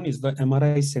important one is the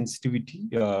MRI sensitivity.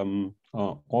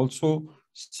 Also,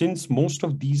 since most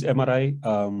of these MRI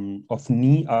of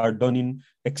knee are done in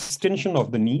extension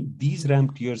of the knee, these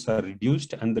ramp tears are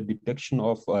reduced, and the detection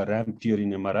of ramp tear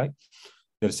in MRI,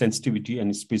 their sensitivity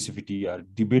and specificity are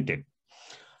debated.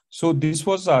 So this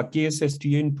was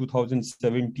KSSTA in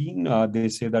 2017. They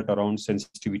say that around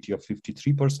sensitivity of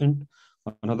 53%.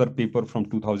 Another paper from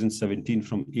 2017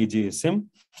 from AJSM,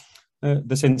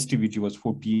 the sensitivity was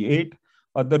 48.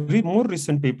 The more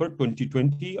recent paper,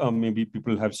 2020, maybe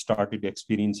people have started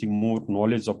experiencing more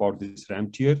knowledge about this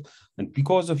ramp tear. And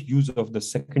because of use of the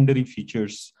secondary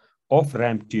features of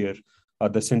ramp tear,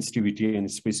 the sensitivity and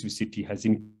specificity has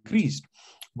increased.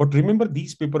 But remember,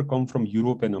 these papers come from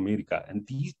Europe and America, and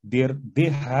they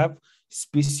have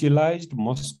specialized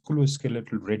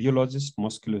musculoskeletal radiologists,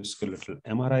 musculoskeletal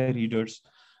MRI readers,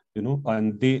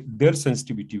 and their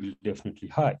sensitivity will definitely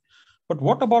high. But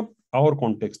what about our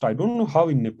context? I don't know how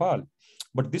in Nepal,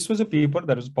 but this was a paper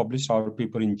that was published, our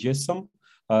paper in JSM.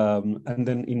 And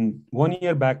then in 1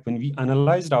 year back, when we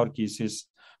analyzed our cases,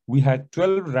 we had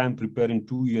 12 ramp repair in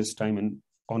 2 years' time, and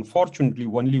unfortunately,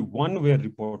 only 1 were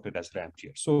reported as ramp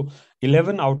tear. So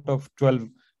 11 out of 12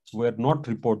 were not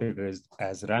reported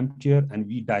as ramp tear, and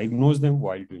we diagnosed them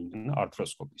while doing an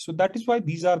arthroscopy. So that is why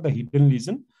these are the hidden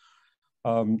lesions.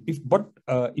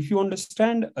 If you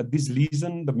understand this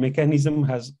lesion, the mechanism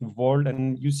has evolved,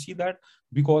 and you see that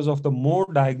because of the more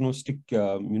diagnostic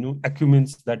acumen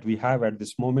that we have at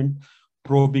this moment,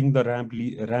 probing the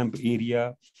ramp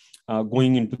area,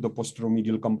 going into the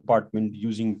posteromedial compartment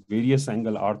using various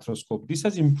angle arthroscope, this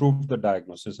has improved the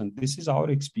diagnosis. And this is our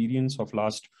experience of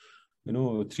last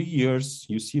 3 years.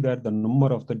 You see that the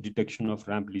number of the detection of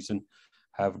ramp lesion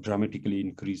have dramatically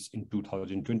increased in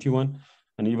 2021.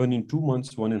 And even in 2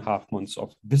 months, 1.5 months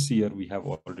of this year, we have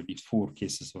already 4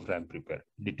 cases of ramp repair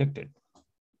detected.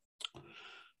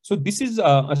 So this is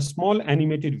a small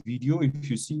animated video.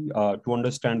 If you see, to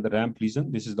understand the ramp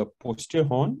lesion, this is the posterior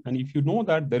horn. And if you know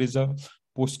that there is a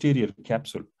posterior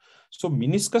capsule. So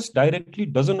meniscus directly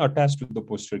doesn't attach to the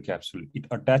posterior capsule. It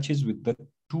attaches with the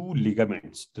 2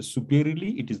 ligaments. The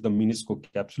superiorly, it is the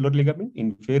meniscocapsular ligament.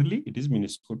 Inferiorly, it is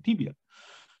meniscotibial.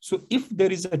 So if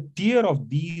there is a tear of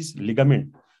these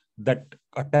ligament that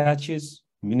attaches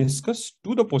meniscus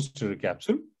to the posterior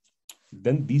capsule,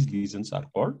 then these lesions are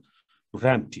called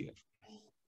ramp tear.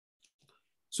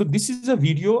 So this is a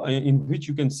video in which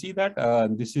you can see that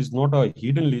this is not a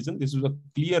hidden lesion. This is a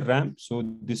clear ramp. So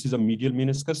this is a medial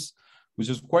meniscus, which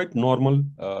is quite normal.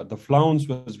 The flounce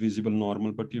was visible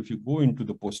normal, but if you go into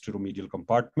the posteromedial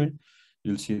compartment,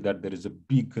 you'll see that there is a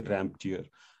big ramp tear.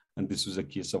 And this is a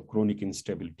case of chronic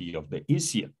instability of the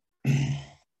ACL.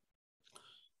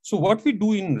 So what we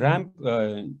do in ramp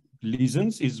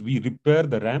lesions is we repair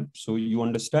the ramp. So you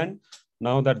understand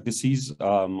now that this is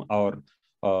our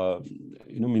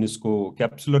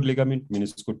meniscocapsular ligament,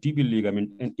 meniscotibial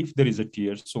ligament, and if there is a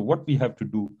tear, so what we have to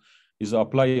do is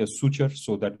apply a suture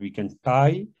so that we can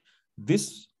tie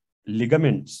this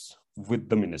ligaments with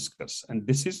the meniscus. And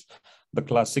this is the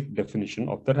classic definition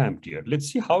of the ramp tear.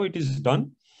 Let's see how it is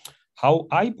done. How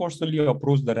I personally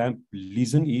approach the ramp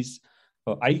lesion is,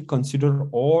 I consider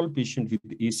all patients with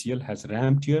ACL has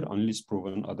ramp tear unless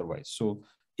proven otherwise. So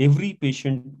every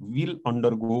patient will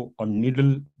undergo a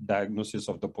needle diagnosis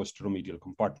of the posteromedial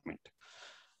compartment.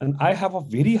 And I have a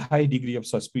very high degree of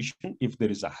suspicion if there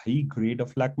is a high grade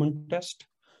of Lachman test,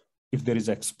 if there is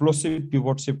explosive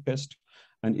pivot shift test,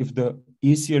 and if the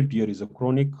ACL tear is a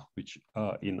chronic, which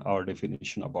in our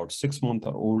definition about 6 months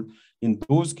or old, in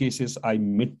those cases, I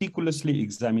meticulously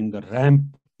examine the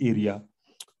ramp area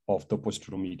of the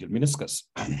posteromedial meniscus.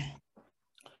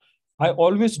 I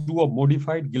always do a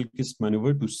modified Gilchrist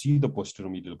maneuver to see the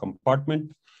posteromedial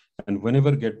compartment. And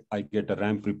whenever I get a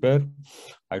ramp repair,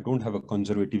 I don't have a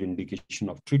conservative indication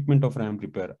of treatment of ramp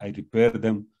repair. I repair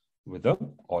them with a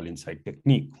all inside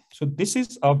technique. So this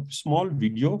is a small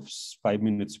video, 5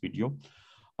 minutes video,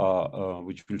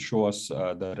 which will show us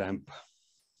the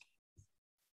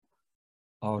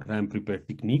our ramp repair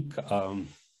technique.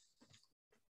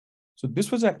 So this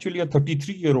was actually a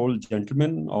 33-year-old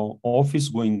gentleman,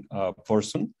 office-going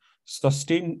person,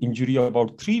 sustained injury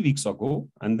about 3 weeks ago.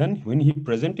 And then when he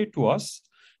presented to us,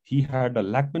 he had a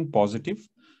Lachman positive,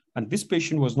 and this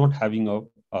patient was not having a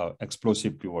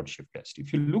explosive pivot shift test.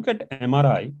 If you look at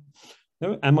MRI,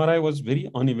 the MRI was very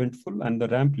uneventful and the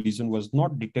ramp lesion was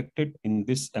not detected in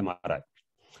this MRI.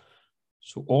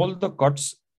 So all the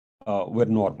cuts were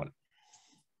normal.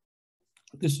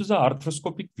 This is an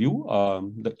arthroscopic view.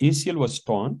 The ACL was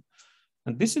torn,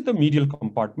 and this is the medial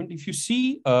compartment. If you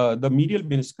see the medial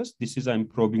meniscus, this is I'm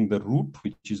probing the root,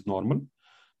 which is normal.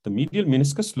 The medial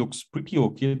meniscus looks pretty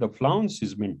okay. The flaunce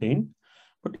is maintained.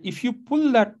 But if you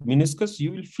pull that meniscus,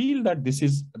 you will feel that this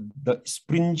is the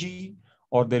springy,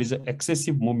 or there is an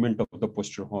excessive movement of the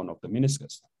posterior horn of the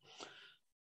meniscus.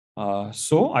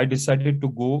 So I decided to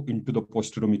go into the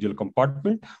posteromedial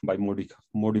compartment by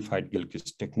modified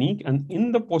Gilchrist technique. And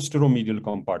in the posteromedial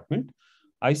compartment,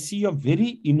 I see a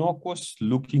very innocuous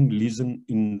looking lesion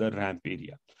in the ramp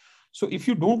area. So if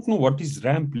you don't know what is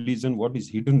ramp lesion, what is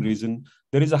hidden lesion,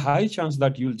 there is a high chance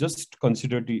that you'll just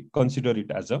consider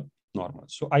it as a normal.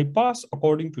 So I pass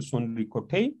according to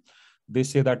Sonri-Cote. They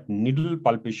say that needle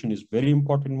palpation is very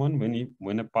important one.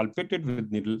 When I palpated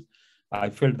with needle, I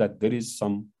felt that there is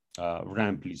some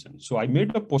ramp lesion. So I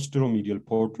made a posteromedial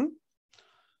portal,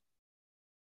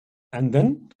 and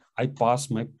then I pass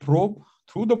my probe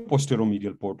through the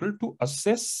posteromedial portal to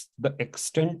assess the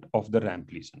extent of the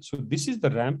ramp lesion. So this is the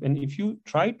ramp, and if you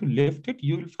try to lift it,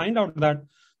 you will find out that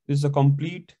this is a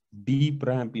complete deep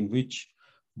ramp in which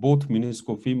both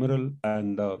meniscofemoral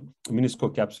and the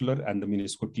meniscocapsular and the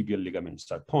meniscotibial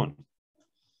ligaments are torn.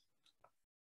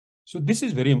 So this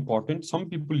is very important. Some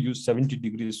people use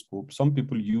 70-degree scope. Some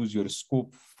people use your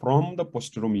scope from the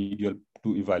posteromedial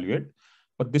to evaluate.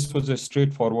 But this was a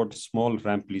straightforward small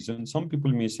ramp lesion. Some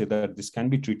people may say that this can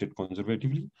be treated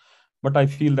conservatively, but I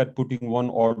feel that putting one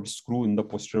odd screw in the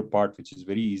posterior part, which is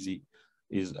very easy,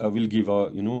 will give a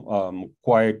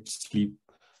quiet sleep,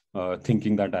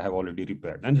 thinking that I have already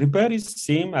repaired. And repair is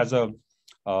same as a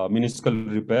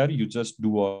meniscal repair. You just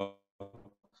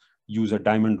use a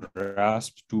diamond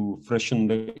rasp to freshen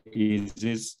the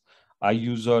edges. I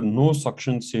use a no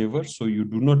suction saver, so you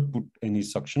do not put any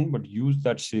suction, but use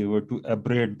that saver to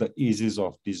abrade the edges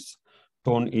of these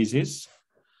torn edges.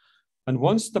 And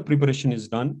once the preparation is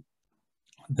done,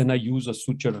 then I use a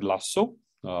suture lasso.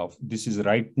 This is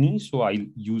right knee, so I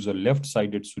use a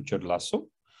left-sided suture lasso.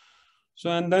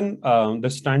 So, and then the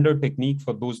standard technique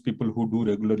for those people who do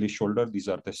regularly shoulder, these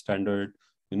are the standard,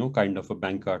 kind of a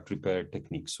Bankart repair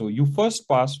technique. So you first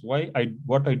pass,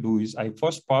 what I do is I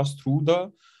first pass through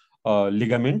the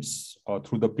ligaments or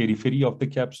through the periphery of the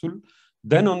capsule.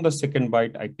 Then on the second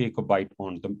bite, I take a bite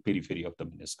on the periphery of the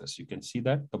meniscus. You can see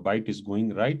that the bite is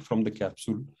going right from the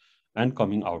capsule and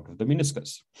coming out of the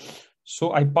meniscus.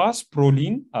 So I pass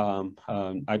proline,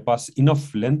 I pass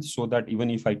enough length so that even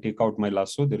if I take out my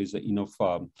lasso, there is enough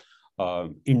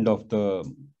end of the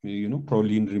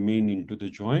proline remain into the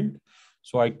joint.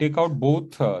 So I take out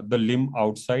both the limb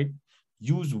outside,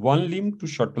 use one limb to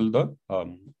shuttle the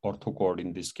orthocord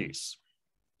in this case.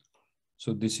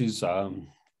 So this is 2-0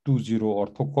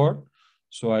 orthocord.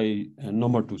 So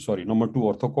number two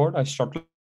orthocord, I shuttle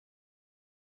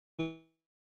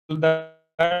that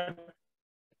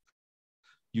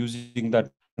using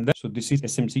that. So this is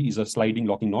SMC is a sliding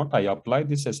locking knot. I apply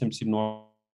this SMC knot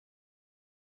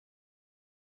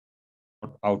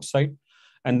outside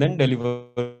and then deliver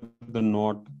the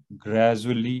knot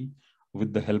gradually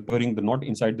with the help of the knot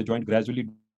inside the joint gradually.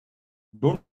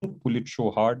 Don't pull it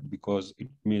so hard because it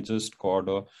may just cause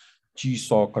a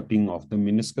cheesaw cutting of the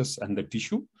meniscus and the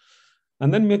tissue.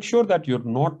 And then make sure that your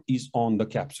knot is on the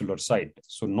capsular side.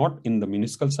 So not in the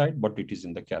meniscal side, but it is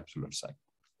in the capsular side.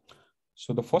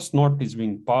 So the first knot is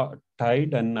being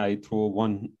tied and I throw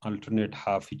one alternate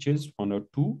half hitches, 1 or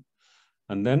 2.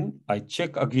 And then I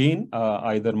check again,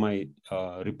 either my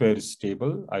repair is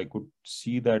stable. I could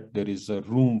see that there is a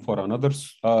room for another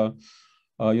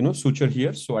suture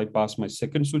here. So I pass my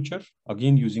second suture,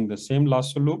 again using the same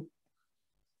lasso loop.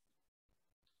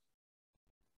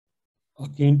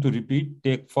 Again to repeat,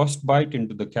 take first bite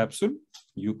into the capsule.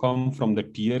 You come from the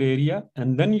tear area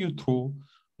and then you throw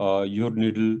your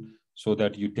needle so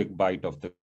that you take bite of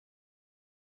the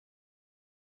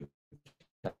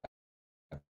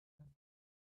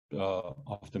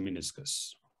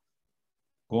meniscus.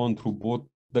 Go on through both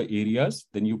the areas,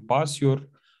 then you pass your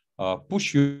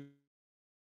push your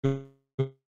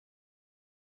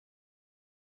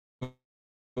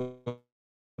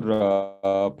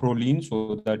proline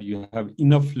so that you have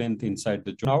enough length inside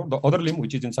the joint. Now the other limb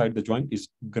which is inside the joint is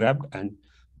grabbed and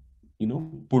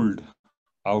pulled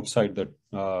outside the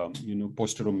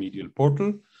posteromedial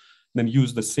portal. Then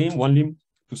use the same one limb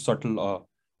to settle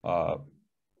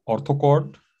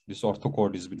orthocord. This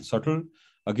orthocord has been settled.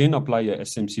 Again, apply a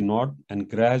SMC knot and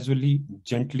gradually,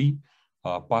 gently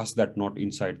pass that knot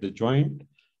inside the joint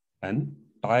and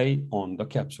tie on the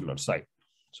capsular side.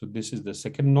 So this is the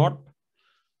second knot.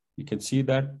 You can see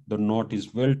that the knot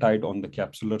is well tied on the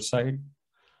capsular side.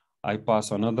 I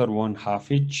pass another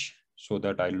 1/2 inch so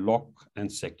that I lock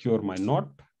and secure my knot.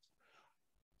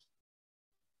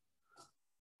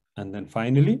 And then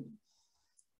finally,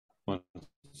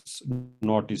 once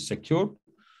knot is secured,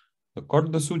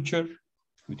 cut the suture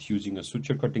with using a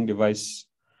suture cutting device.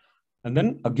 And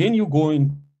then again, you go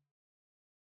into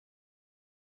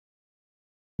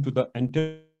the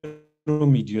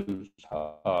anteromedial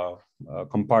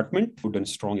compartment, good and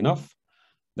strong enough.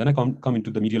 Then I come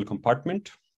into the medial compartment.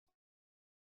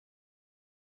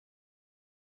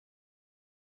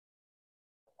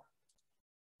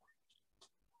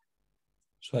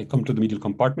 So I come to the medial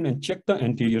compartment and check the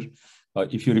anterior.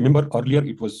 If you remember earlier,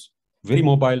 it was very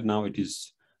mobile. Now it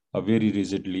is very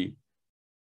rigidly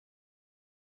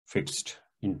fixed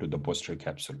into the posterior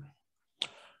capsule.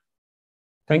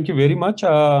 Thank you very much.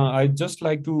 I just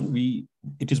like to,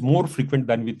 it is more frequent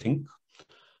than we think.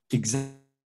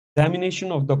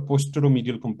 Examination of the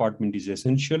posteromedial compartment is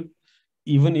essential.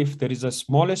 Even if there is a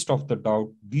smallest of the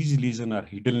doubt, these lesions are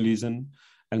hidden lesions.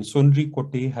 And Sonri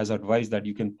Kote has advised that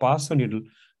you can pass a needle,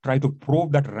 try to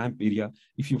probe that ramp area.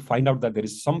 If you find out that there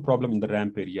is some problem in the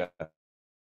ramp area,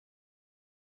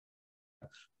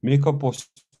 make a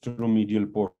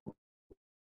posteromedial portal,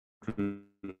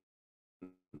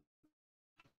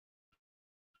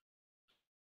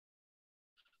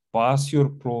 pass your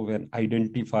probe and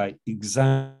identify,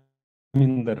 examine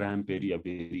the ramp area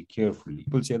very carefully.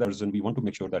 People say that we want to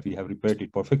make sure that we have repaired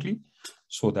it perfectly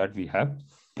so that we have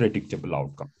predictable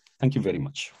outcome. Thank you very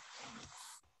much.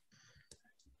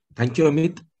 Thank you,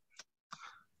 Amit.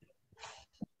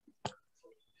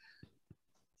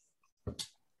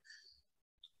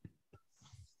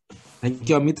 Thank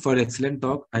you, Amit, for excellent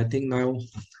talk. I think now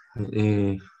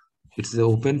it's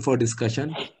open for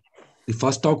discussion. The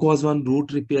first talk was on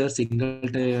root repair, single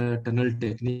tunnel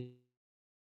technique.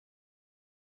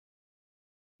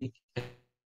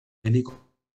 Any question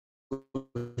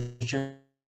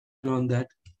on that?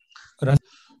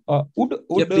 Would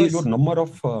your number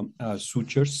of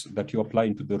sutures that you apply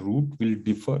into the root will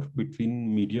differ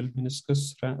between medial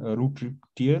meniscus root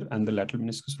tear and the lateral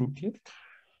meniscus root tear?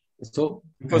 So,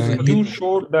 because you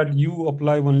showed that you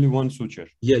apply only one suture.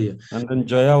 Yeah. And then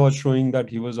Jaya was showing that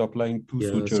he was applying two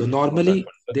sutures. So normally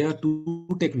there are two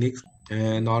techniques.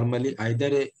 Normally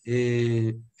either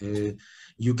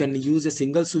you can use a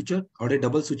single suture or a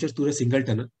double suture through a single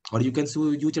tunnel, or you can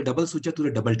use a double suture through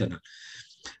a double tunnel.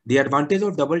 The advantage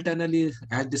of double tunnel is,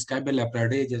 as described by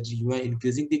Laprade, that you are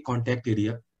increasing the contact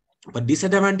area. But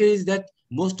disadvantage is that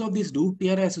most of these root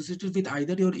tear are associated with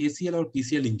either your ACL or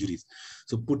PCL injuries.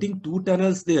 So putting two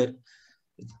tunnels there,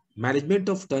 management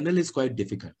of tunnel is quite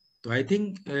difficult. So I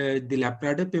think the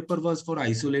Laprade paper was for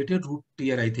isolated root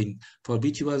tear, I think, for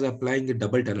which he was applying a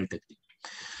double tunnel technique.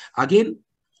 Again,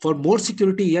 for more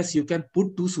security, yes, you can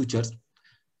put two sutures,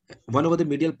 one over the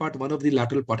medial part, one over the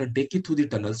lateral part, and take it through the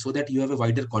tunnel so that you have a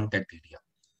wider contact area.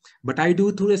 But I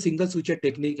do through a single suture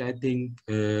technique. I think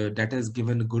that has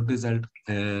given a good result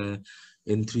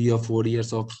in 3 or 4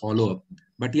 years of follow-up.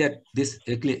 But yeah, this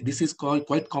is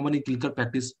quite common in clinical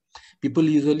practice. People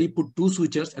usually put two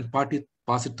sutures and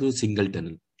pass it through a single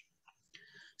tunnel.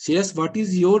 Shreyesh, what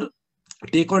is your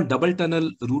take on double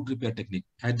tunnel root repair technique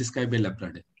as described by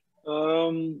Laprade?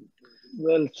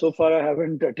 Well, so far I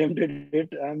haven't attempted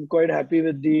it. I'm quite happy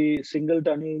with the single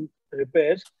tunnel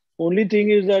repairs. Only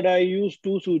thing is that I use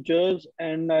two sutures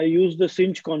and I use the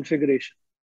cinch configuration.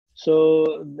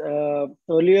 So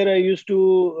earlier I used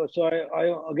to, so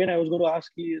I was going to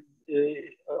ask you,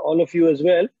 all of you as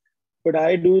well, but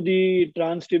I do the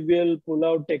transtibial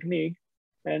pull-out technique.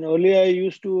 And earlier I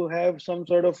used to have some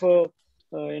sort of a,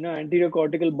 anterior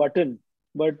cortical button.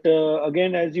 But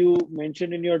again, as you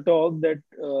mentioned in your talk, that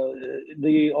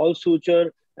the all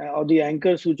suture or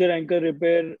the suture anchor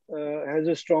repair has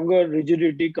a stronger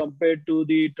rigidity compared to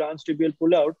the transtibial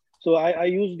pullout. So I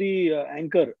use the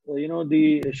anchor,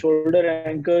 the shoulder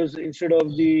anchors instead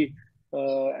of the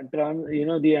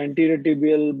the anterior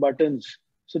tibial buttons.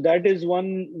 So that is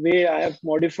one way I have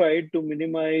modified to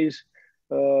minimize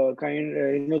to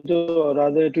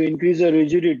increase the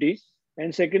rigidity.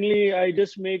 And secondly, I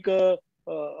just make a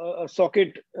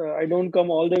socket. I don't come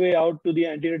all the way out to the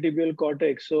anterior tibial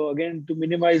cortex. So again, to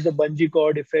minimize the bungee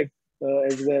cord effect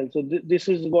as well. So this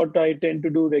is what I tend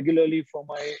to do regularly for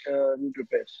my root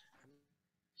repairs.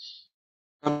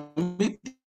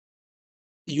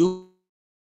 You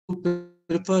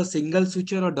prefer single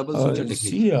suture or double suture technique?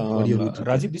 See,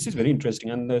 Rajeev, this is very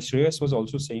interesting. And Shreyesh was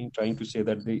also trying to say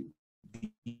that these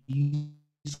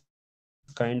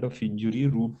kind of injury,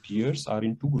 root tears, are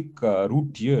into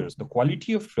root tears. The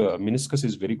quality of meniscus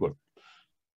is very good.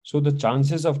 So the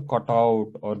chances of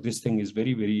cutout or this thing is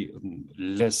very, very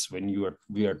less when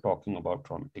we are talking about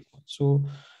traumatic one. So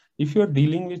if you are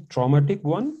dealing with traumatic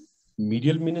one,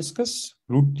 medial meniscus,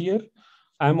 root tear,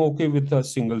 I'm okay with a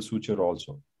single suture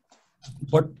also.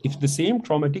 But if the same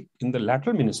traumatic in the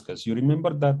lateral meniscus, you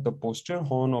remember that the posterior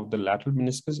horn of the lateral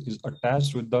meniscus is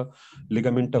attached with the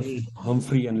ligament of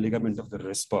Humphrey and ligament of the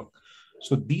Resberg.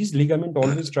 So these ligaments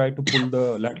always try to pull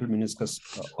the lateral meniscus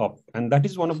up. And that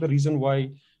is one of the reasons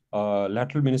why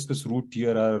lateral meniscus root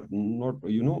tear are not,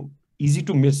 easy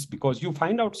to miss, because you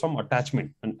find out some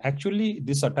attachment. And actually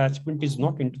this attachment is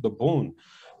not into the bone,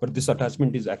 but this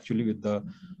attachment is actually with the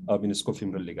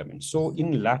meniscofemoral ligament. So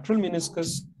in lateral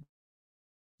meniscus,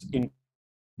 in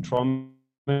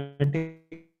traumatic,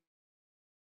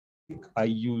 I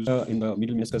use in the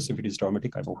middle meniscus, if it is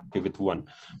traumatic, I'm okay with one.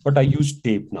 But I use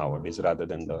tape nowadays rather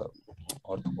than the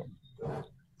ortho.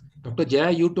 Dr.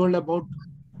 Jaya, you told about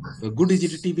good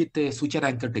rigidity with a suture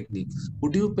anchor techniques.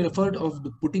 Would you prefer of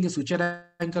putting a suture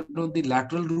anchor on the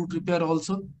lateral root repair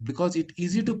also? Because it's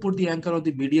easy to put the anchor on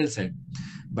the medial side,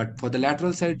 but for the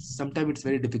lateral side, sometimes it's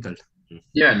very difficult.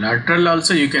 Yeah, lateral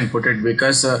also you can put it,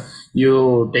 because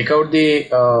you take out the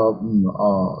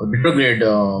retrograde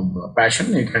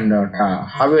passion. You can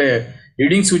have a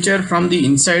leading suture from the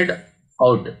inside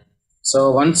out.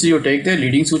 So once you take the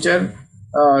leading suture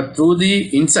through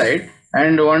the inside,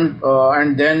 and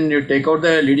then you take out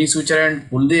the leading suture and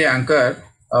pull the anchor,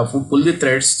 pull the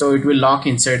threads, so it will lock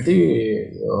inside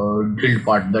the drilled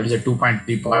part. That is a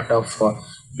 2.3 part of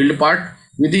drilled part.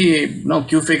 With the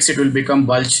Q fix, it will become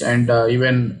bulge, and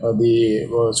even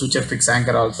the suture fix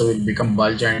anchor also will become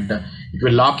bulge, and it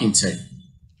will lock inside.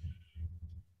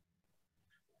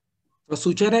 For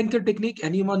suture anchor technique,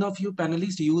 any one of you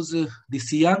panelists use the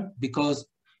Siam, because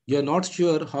you are not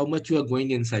sure how much you are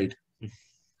going inside.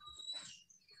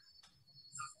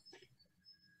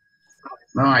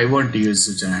 No, I won't use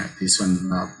suture, this one,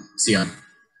 Siam.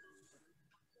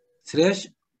 Shreyesh?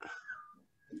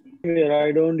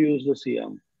 I don't use the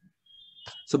Siam.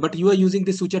 So, but you are using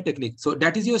the suture technique. So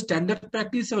that is your standard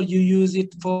practice, or you use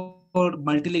it for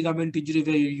multi-ligament injury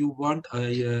where you want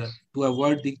to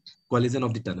avoid the collision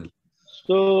of the tunnel?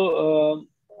 So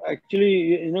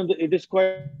actually, it is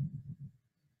quite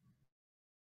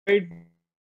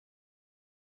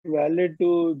valid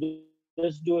to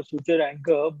just do a suture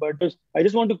anchor, but I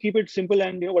just want to keep it simple,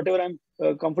 and whatever I'm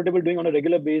comfortable doing on a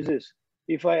regular basis.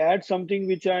 If I add something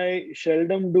which I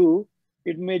seldom do,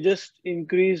 it may just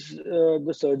increase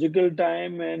the surgical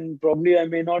time, and probably I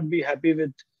may not be happy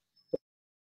with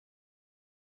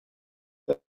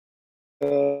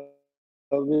the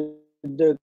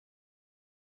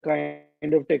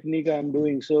kind of technique I'm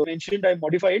doing. So mentioned, I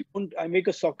modified. I make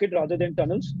a socket rather than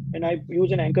tunnels, and I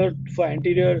use an anchor for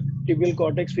anterior tibial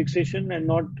cortex fixation and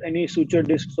not any suture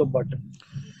discs or button.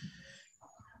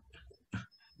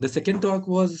 The second talk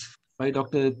was by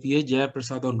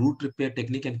Dr.P.S.Jayaprasad on root repair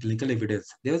technique and clinical evidence.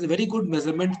 There was a very good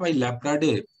measurement by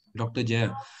Laprade, Dr.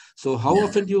 Jaya. So how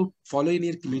often do you follow in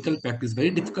your clinical practice? Very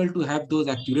difficult to have those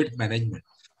accurate management.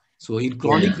 So in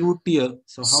chronic root tear,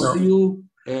 so how do you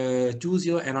choose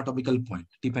your anatomical point,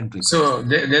 tip and trick? So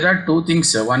there are two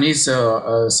things. One is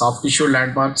soft tissue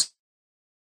landmarks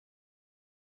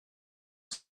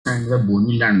and the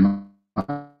bony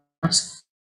landmarks.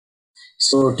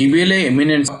 So tibial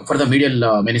eminence for the medial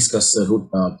meniscus root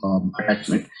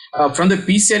attachment. From the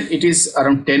PCL, it is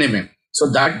around 10 mm. So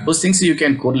that those things you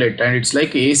can correlate, and it's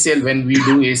like ACL. When we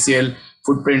do ACL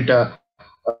footprint,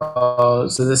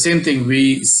 so the same thing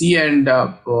we see, and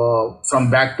from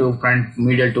back to front,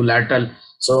 medial to lateral.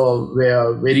 So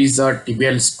where is the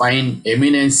tibial spine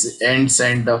eminence ends,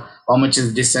 and how much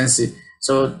is distance?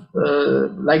 So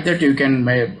like that you can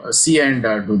see and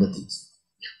do the things.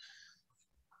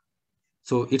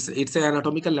 So it's an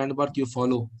anatomical landmark you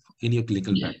follow in your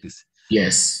clinical practice.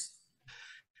 Yes.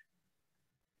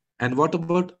 And what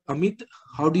about Amit?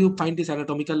 How do you find this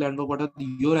anatomical landmark? What are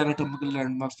your anatomical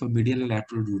landmarks for medial and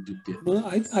lateral root repair? No,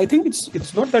 I think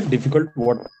it's not that difficult.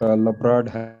 What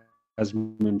Laprade has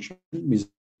mentioned,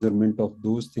 measurement of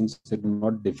those things is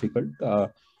not difficult.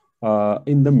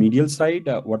 In the medial side,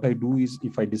 what I do is,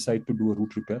 if I decide to do a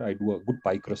root repair, I do a good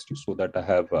pie crusting so that I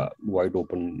have wide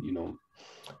open,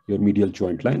 your medial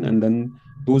joint line, and then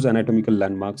those anatomical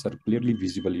landmarks are clearly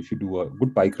visible if you do a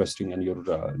good pie crusting and your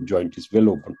joint is well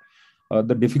open.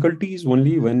 The difficulty is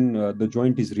only when the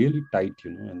joint is really tight,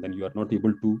 and then you are not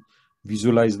able to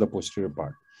visualize the posterior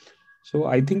part. So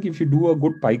I think if you do a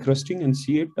good pie crusting and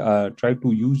see it, try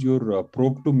to use your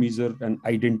probe to measure and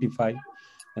identify.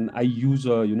 And I use,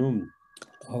 the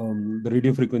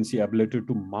radio frequency ablator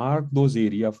to mark those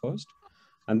area first.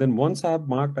 And then once I have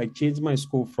marked, I change my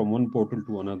scope from one portal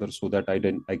to another so that I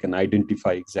can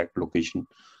identify exact location.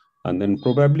 And then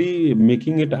probably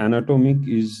making it anatomic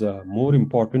is more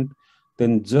important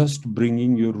than just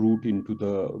bringing your root into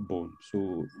the bone. So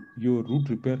your root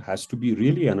repair has to be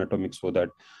really anatomic so that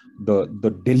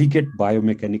the delicate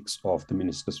biomechanics of the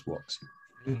meniscus works.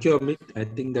 Thank you, Amit. I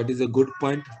think that is a good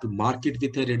point to mark it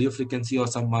with a radio frequency or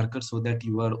some marker so that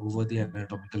you are over the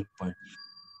anatomical point.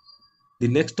 The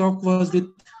next talk was with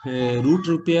root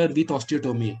repair with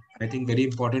osteotomy. I think very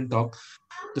important talk.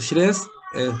 So Shreyesh,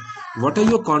 what are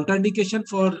your contraindication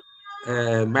for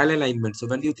malalignment? So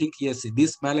when you think, yes,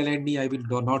 this malaligned knee, I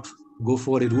will not go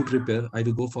for a root repair, I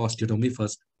will go for osteotomy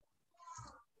first.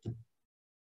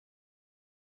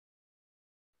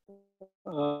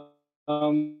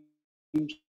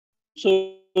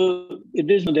 So it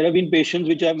is, there have been patients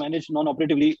which have managed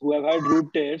non-operatively who have had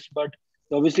root tears, but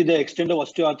obviously the extent of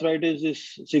osteoarthritis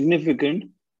is significant,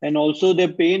 and also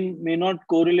their pain may not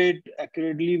correlate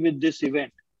accurately with this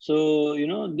event. So,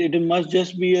 it must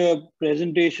just be a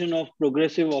presentation of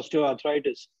progressive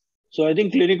osteoarthritis. So I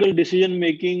think clinical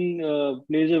decision-making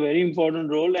plays a very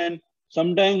important role, and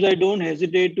sometimes I don't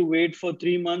hesitate to wait for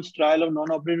 3 months trial of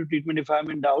non-operative treatment if I'm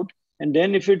in doubt. And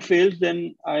then if it fails,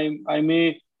 then I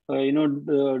may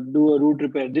do a root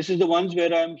repair. This is the ones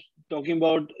where I'm talking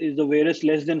about is the varus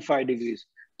less than 5 degrees.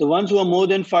 The ones who are more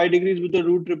than 5 degrees with the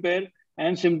root repair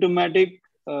and symptomatic,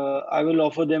 I will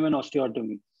offer them an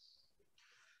osteotomy.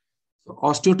 So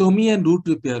osteotomy and root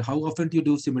repair, how often do you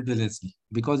do simultaneously?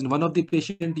 Because in one of the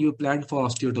patients you planned for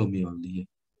osteotomy only.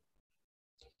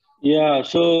 Yeah,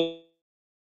 so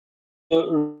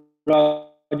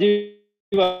Rajeev,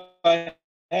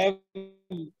 I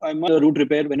must root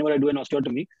repair whenever I do an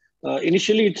osteotomy.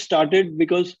 Initially, it started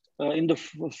because in the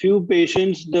few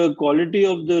patients, the quality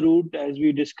of the root, as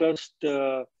we discussed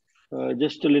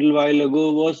just a little while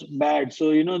ago, was bad.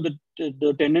 So,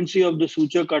 the tendency of the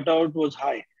suture cutout was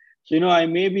high. So, I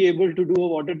may be able to do a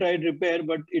watertight repair,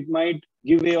 but it might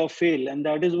give way or fail. And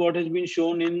that is what has been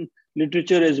shown in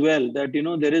literature as well, that,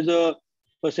 there is a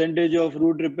percentage of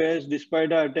root repairs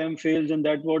despite our attempt fails, and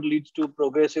that's what leads to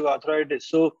progressive arthritis.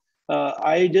 So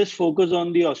I just focus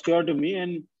on the osteotomy,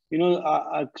 and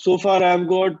so far I've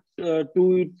got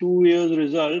 2 years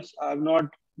results. I've not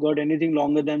got anything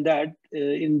longer than that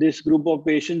in this group of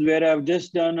patients where I've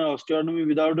just done an osteotomy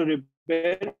without a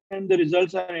repair, and the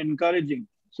results are encouraging.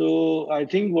 So I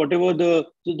think whatever the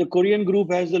Korean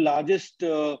group has the largest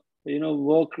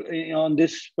work on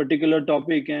this particular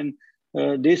topic, and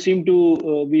they seem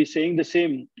to be saying the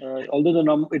same,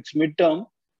 although it's midterm.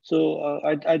 So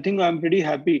I think I'm pretty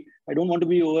happy. I don't want to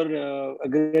be over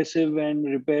aggressive and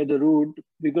repair the root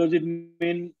because it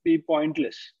may be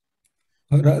pointless.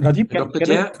 Rajeev,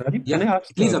 Rajeev, can I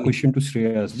ask a question to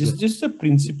Shreyesh? Just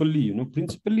principally,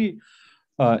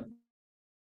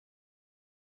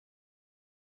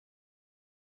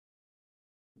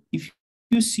 if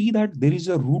you see that there is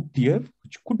a root tear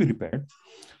which could be repaired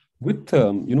with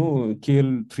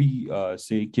KL3,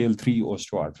 say KL3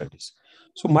 osteoarthritis.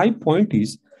 So my point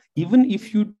is, even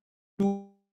if you do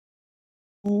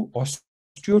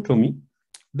osteotomy,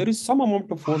 there is some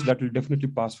amount of force that will definitely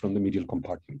pass from the medial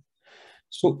compartment.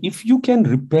 So if you can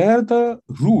repair the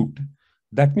root,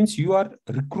 that means you are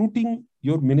recruiting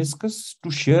your meniscus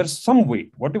to share some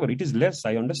weight, whatever it is less,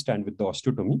 I understand with the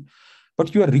osteotomy,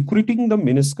 but you are recruiting the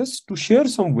meniscus to share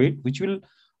some weight, which will,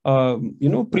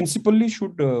 principally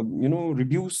should,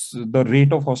 reduce the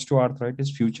rate of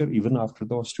osteoarthritis future even after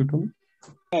the osteotomy.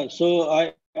 Yeah, so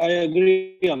I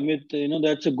agree, Amit.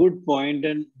 That's a good point,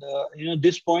 and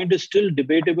this point is still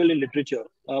debatable in literature.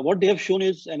 What they have shown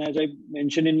is, and as I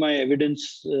mentioned in my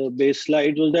evidence-based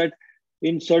slide, was that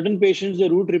in certain patients the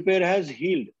root repair has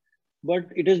healed, but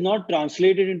it is not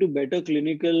translated into better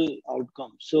clinical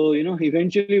outcomes. So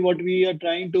eventually, what we are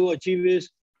trying to achieve is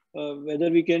whether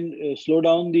we can slow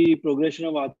down the progression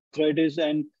of arthritis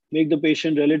and make the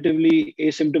patient relatively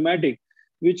asymptomatic,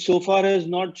 which so far has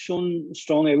not shown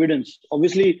strong evidence.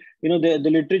 Obviously,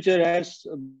 the literature has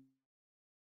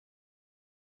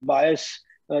bias.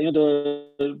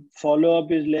 The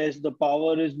follow-up is less, the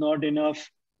power is not enough,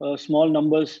 small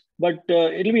numbers. But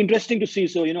it'll be interesting to see.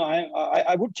 So,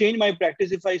 I would change my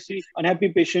practice if I see unhappy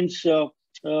patients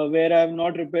where I have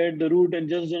not repaired the root and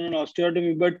just done an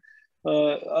osteotomy. But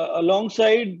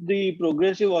alongside the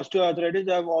progressive osteoarthritis,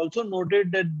 I've also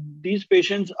noted that these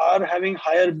patients are having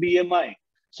higher BMI.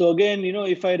 So again,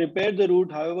 if I repair the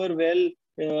root, however well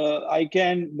I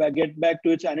can get back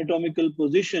to its anatomical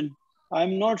position,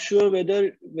 I'm not sure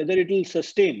whether it will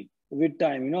sustain with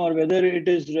time, or whether it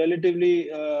is relatively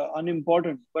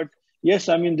unimportant. But yes,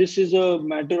 I mean, this is a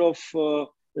matter of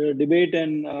debate,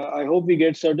 and I hope we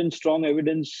get certain strong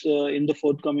evidence in the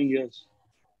forthcoming years.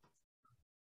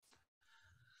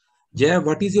 Jaya,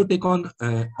 what is your take on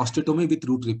osteotomy with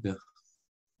root repair?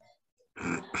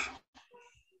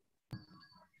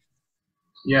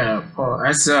 Yeah,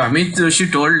 as Amit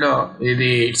Joshi told,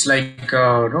 it's like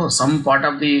no, some part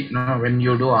of the when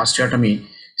you do osteotomy,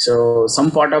 so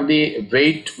some part of the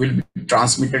weight will be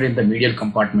transmitted in the medial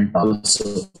compartment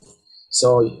also.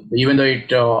 So even though it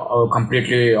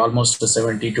completely almost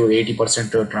 70 to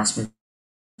 80% transmits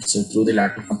through the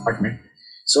lateral compartment,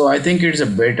 so I think it's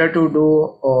better to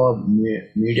do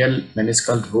medial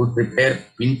meniscal root repair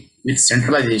with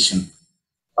centralization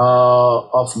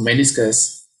of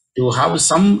meniscus to have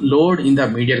some load in the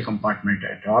medial compartment.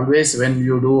 Always when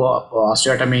you do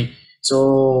osteotomy,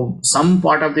 so some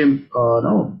part of the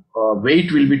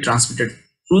weight will be transmitted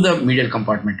through the medial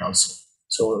compartment also.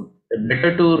 So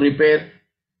better to repair,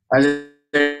 as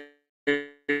I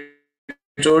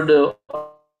told,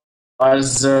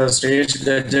 as Shreyesh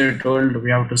Gajjar told,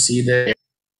 we have to see the.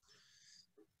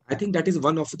 I think that is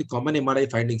one of the common MRI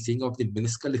findings, seeing of the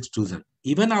meniscal extrusion.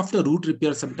 Even after root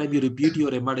repair, sometimes you repeat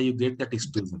your MRI, you get that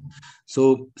extrusion.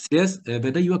 So, Shreyesh,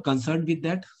 whether you are concerned with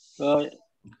that? No,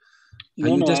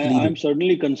 I'm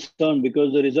certainly concerned,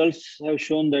 because the results have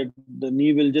shown that the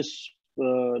knee will just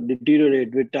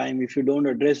deteriorate with time if you don't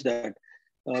address that.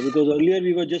 Because earlier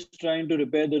we were just trying to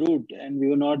repair the root and we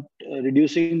were not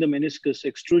reducing the meniscus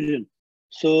extrusion.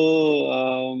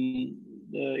 So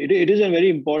it is a very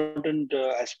important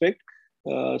aspect.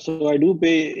 So I do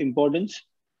pay importance.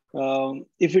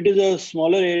 If it is a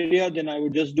smaller area, then I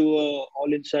would just do a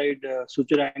all inside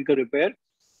suture anchor repair.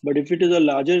 But if it is a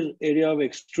larger area of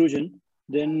extrusion,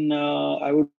 then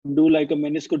I would do like a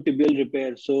meniscotibial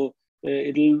repair. So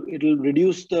it'll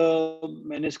reduce the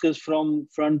meniscus from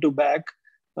front to back,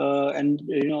 and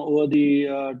over the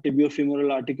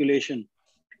tibiofemoral articulation.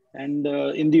 And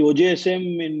in the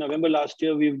OJSM in November last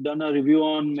year, we've done a review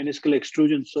on meniscal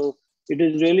extrusion. So it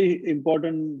is really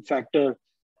important factor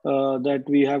that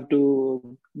we have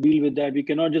to deal with that. We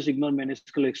cannot just ignore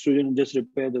meniscal extrusion and just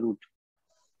repair the root.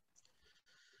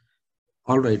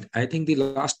 All right. I think the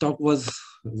last talk was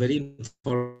very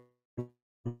informative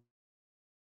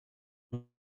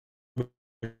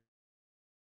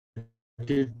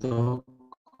talk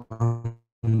on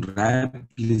ramp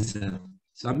lesion.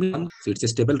 So, I mean, so it's a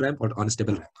stable ramp or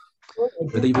unstable ramp.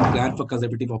 Whether you will plan for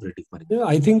conservative or operative. Yeah,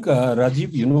 I think,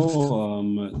 Rajeev,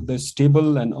 the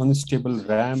stable and unstable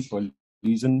ramp or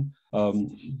lesion,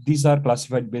 these are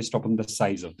classified based upon the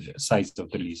size of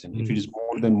the lesion. If it is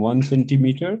more than 1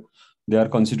 centimeter, they are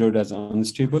considered as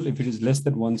unstable. If it is less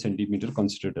than 1 centimeter,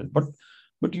 considered as.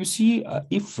 But you see,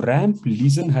 if ramp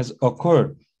lesion has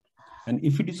occurred, and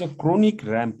if it is a chronic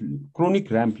ramp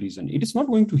lesion, it is not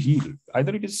going to heal.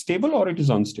 Either it is stable or it is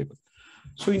unstable.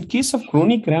 So in case of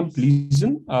chronic ramp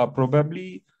lesion,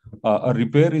 probably a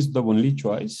repair is the only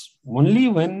choice. Only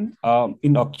when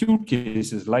in acute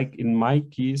cases, like in my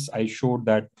case, I showed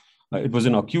that it was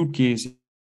an acute case.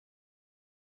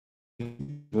 It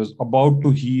was about to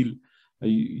heal.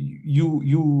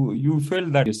 You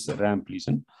felt that is a ramp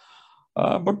lesion.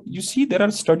 But you see, there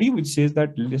are studies which says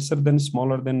that lesser than,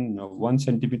 smaller than 1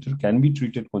 centimeter can be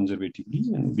treated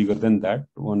conservatively, and bigger than that,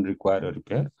 one require a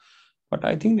repair. But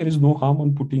I think there is no harm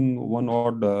on putting one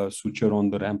odd suture on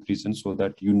the ramp lesion so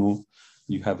that you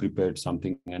have repaired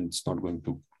something and it's not going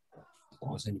to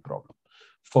cause any problem.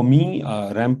 For me,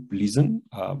 ramp lesion,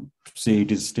 say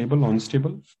it is stable,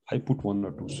 unstable, I put 1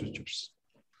 or 2 sutures.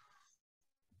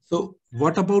 So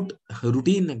what about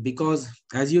routine? Because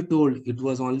as you told, it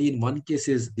was only in 1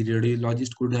 cases the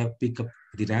radiologist could have picked up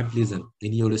the ramp lesion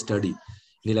in your study.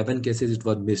 In 11 cases, it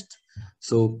was missed.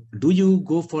 So do you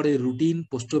go for a routine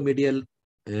posteromedial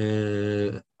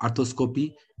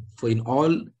arthroscopy for in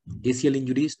all ACL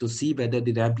injuries to see whether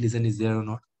the ramp lesion is there or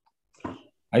not?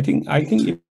 I think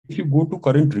if you go to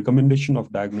current recommendation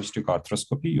of diagnostic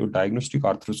arthroscopy, your diagnostic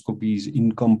arthroscopy is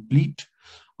incomplete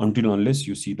until unless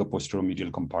you see the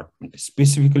posteromedial compartment,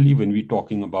 specifically when we are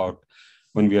talking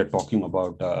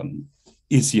about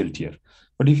ACL tear.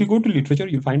 But if you go to literature,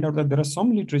 you find out that there are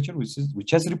some literature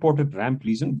which has reported ramp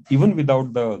lesion even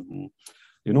without the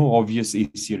obvious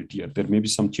ACL tear. There may be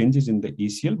some changes in the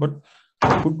ACL, but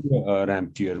there could be a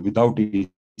ramp tear without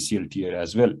ACL tear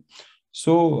as well.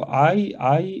 So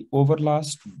I over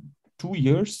last 2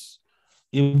 years,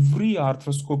 every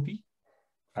arthroscopy,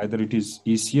 either it is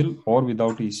ACL or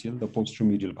without ACL, the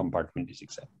posteromedial compartment is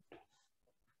examined.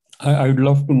 I would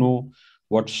love to know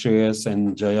what Shreyesh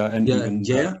and Jaya and even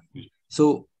Jaya.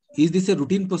 So is this a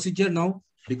routine procedure now?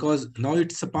 Because now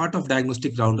it's a part of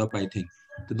diagnostic roundup, I think,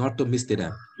 not to miss the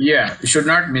ramp. Yeah, you should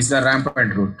not miss the ramp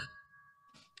and root.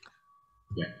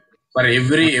 Yeah. For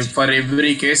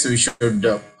every case, we should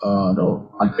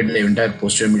unpid the entire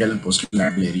posteromedial and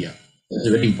posterolateral area. It's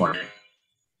very important.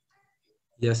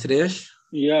 Yes, Shreyesh?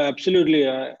 Yeah, absolutely.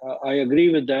 I agree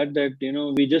with that,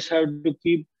 we just have to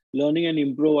keep learning and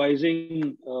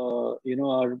improvising,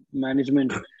 our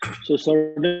management. So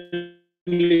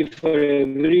certainly for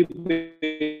every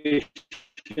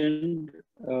patient,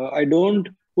 I don't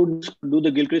do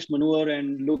the Gilchrist maneuver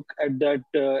and look at that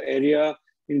area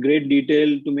in great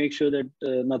detail to make sure that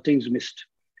nothing's missed.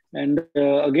 And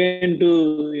again,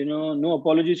 no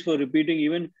apologies for repeating,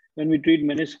 even when we treat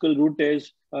meniscal root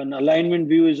tears, an alignment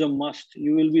view is a must.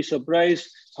 You will be surprised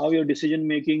how your decision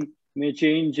making may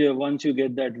change once you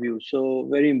get that view. So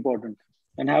very important.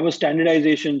 And have a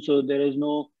standardization so there is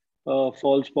no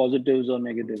false positives or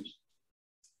negatives.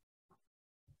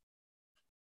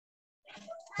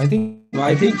 I think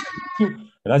Rajeev,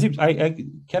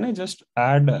 can I just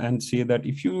add and say that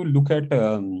if you look at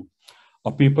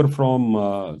a paper from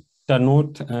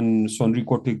Tanot and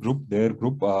Sonrikote group, their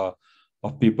group of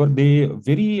paper, they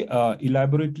very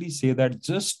elaborately say that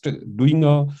just doing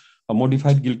a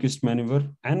modified Gilchrist maneuver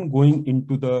and going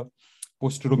into the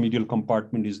posteromedial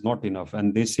compartment is not enough.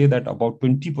 And they say that about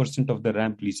 20% of the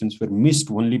ramp lesions were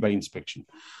missed only by inspection.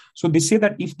 So they say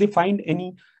that if they find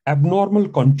any abnormal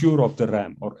contour of the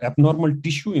ram or abnormal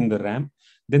tissue in the ram,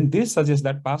 then they suggest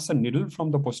that pass a needle from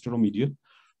the posteromedial,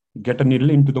 get a needle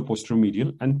into the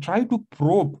posteromedial and try to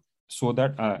probe so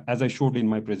that, as I showed in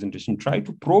my presentation, try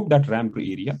to probe that ramp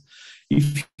area.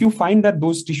 If you find that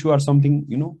those tissue are something,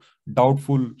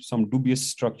 doubtful, some dubious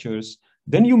structures,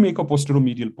 then you make a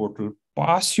posteromedial portal,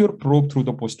 pass your probe through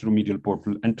the posteromedial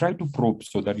portal and try to probe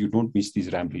so that you don't miss these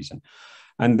ramp lesion.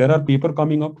 And there are papers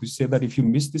coming up which say that if you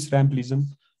miss this ramp lesion,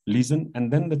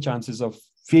 and then the chances of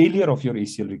failure of your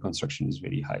ACL reconstruction is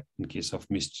very high in case of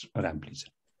missed ramp lesion.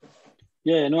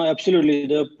 Yeah, no, absolutely.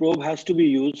 The probe has to be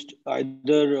used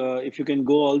either if you can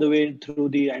go all the way through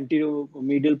the anterior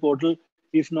medial portal,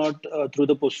 if not through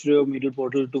the posterior medial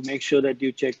portal, to make sure that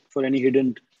you check for any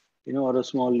hidden, or a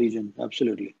small lesion.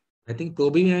 Absolutely. I think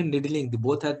probing and needling, they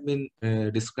both have been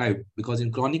described, because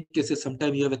in chronic cases,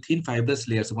 sometimes you have a thin fibrous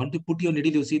layer. So once you put your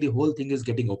needle, you see the whole thing is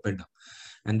getting opened up.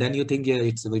 And then you think, yeah,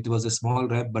 it was a small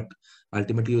ramp, but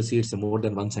ultimately you see it's more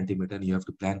than 1 centimeter and you have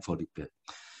to plan for repair.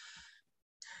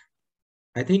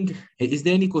 I think, is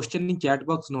there any question in chat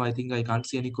box? No, I think I can't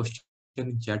see any question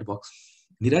in chat box.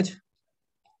 Neeraj?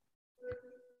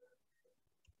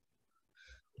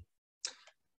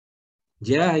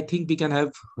 Yeah, I think we can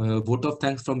have a vote of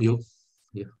thanks from you.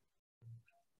 Yeah.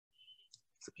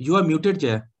 You are muted,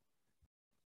 Jay.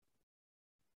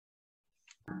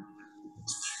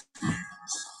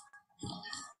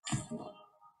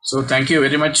 So thank you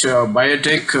very much,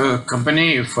 Biotek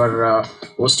company, for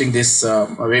hosting this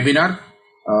webinar.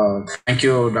 Thank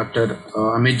you, Dr.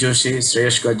 Amit Joshi,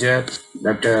 Shreyesh Gajjar,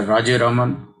 Dr. Rajeev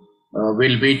Raman.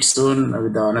 We'll meet soon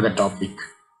with another topic.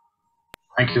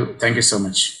 Thank you. Thank you so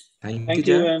much. Thank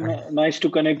you, and nice to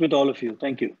connect with all of you.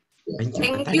 Thank you. Thank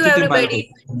you,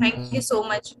 everybody. Thank you so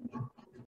much.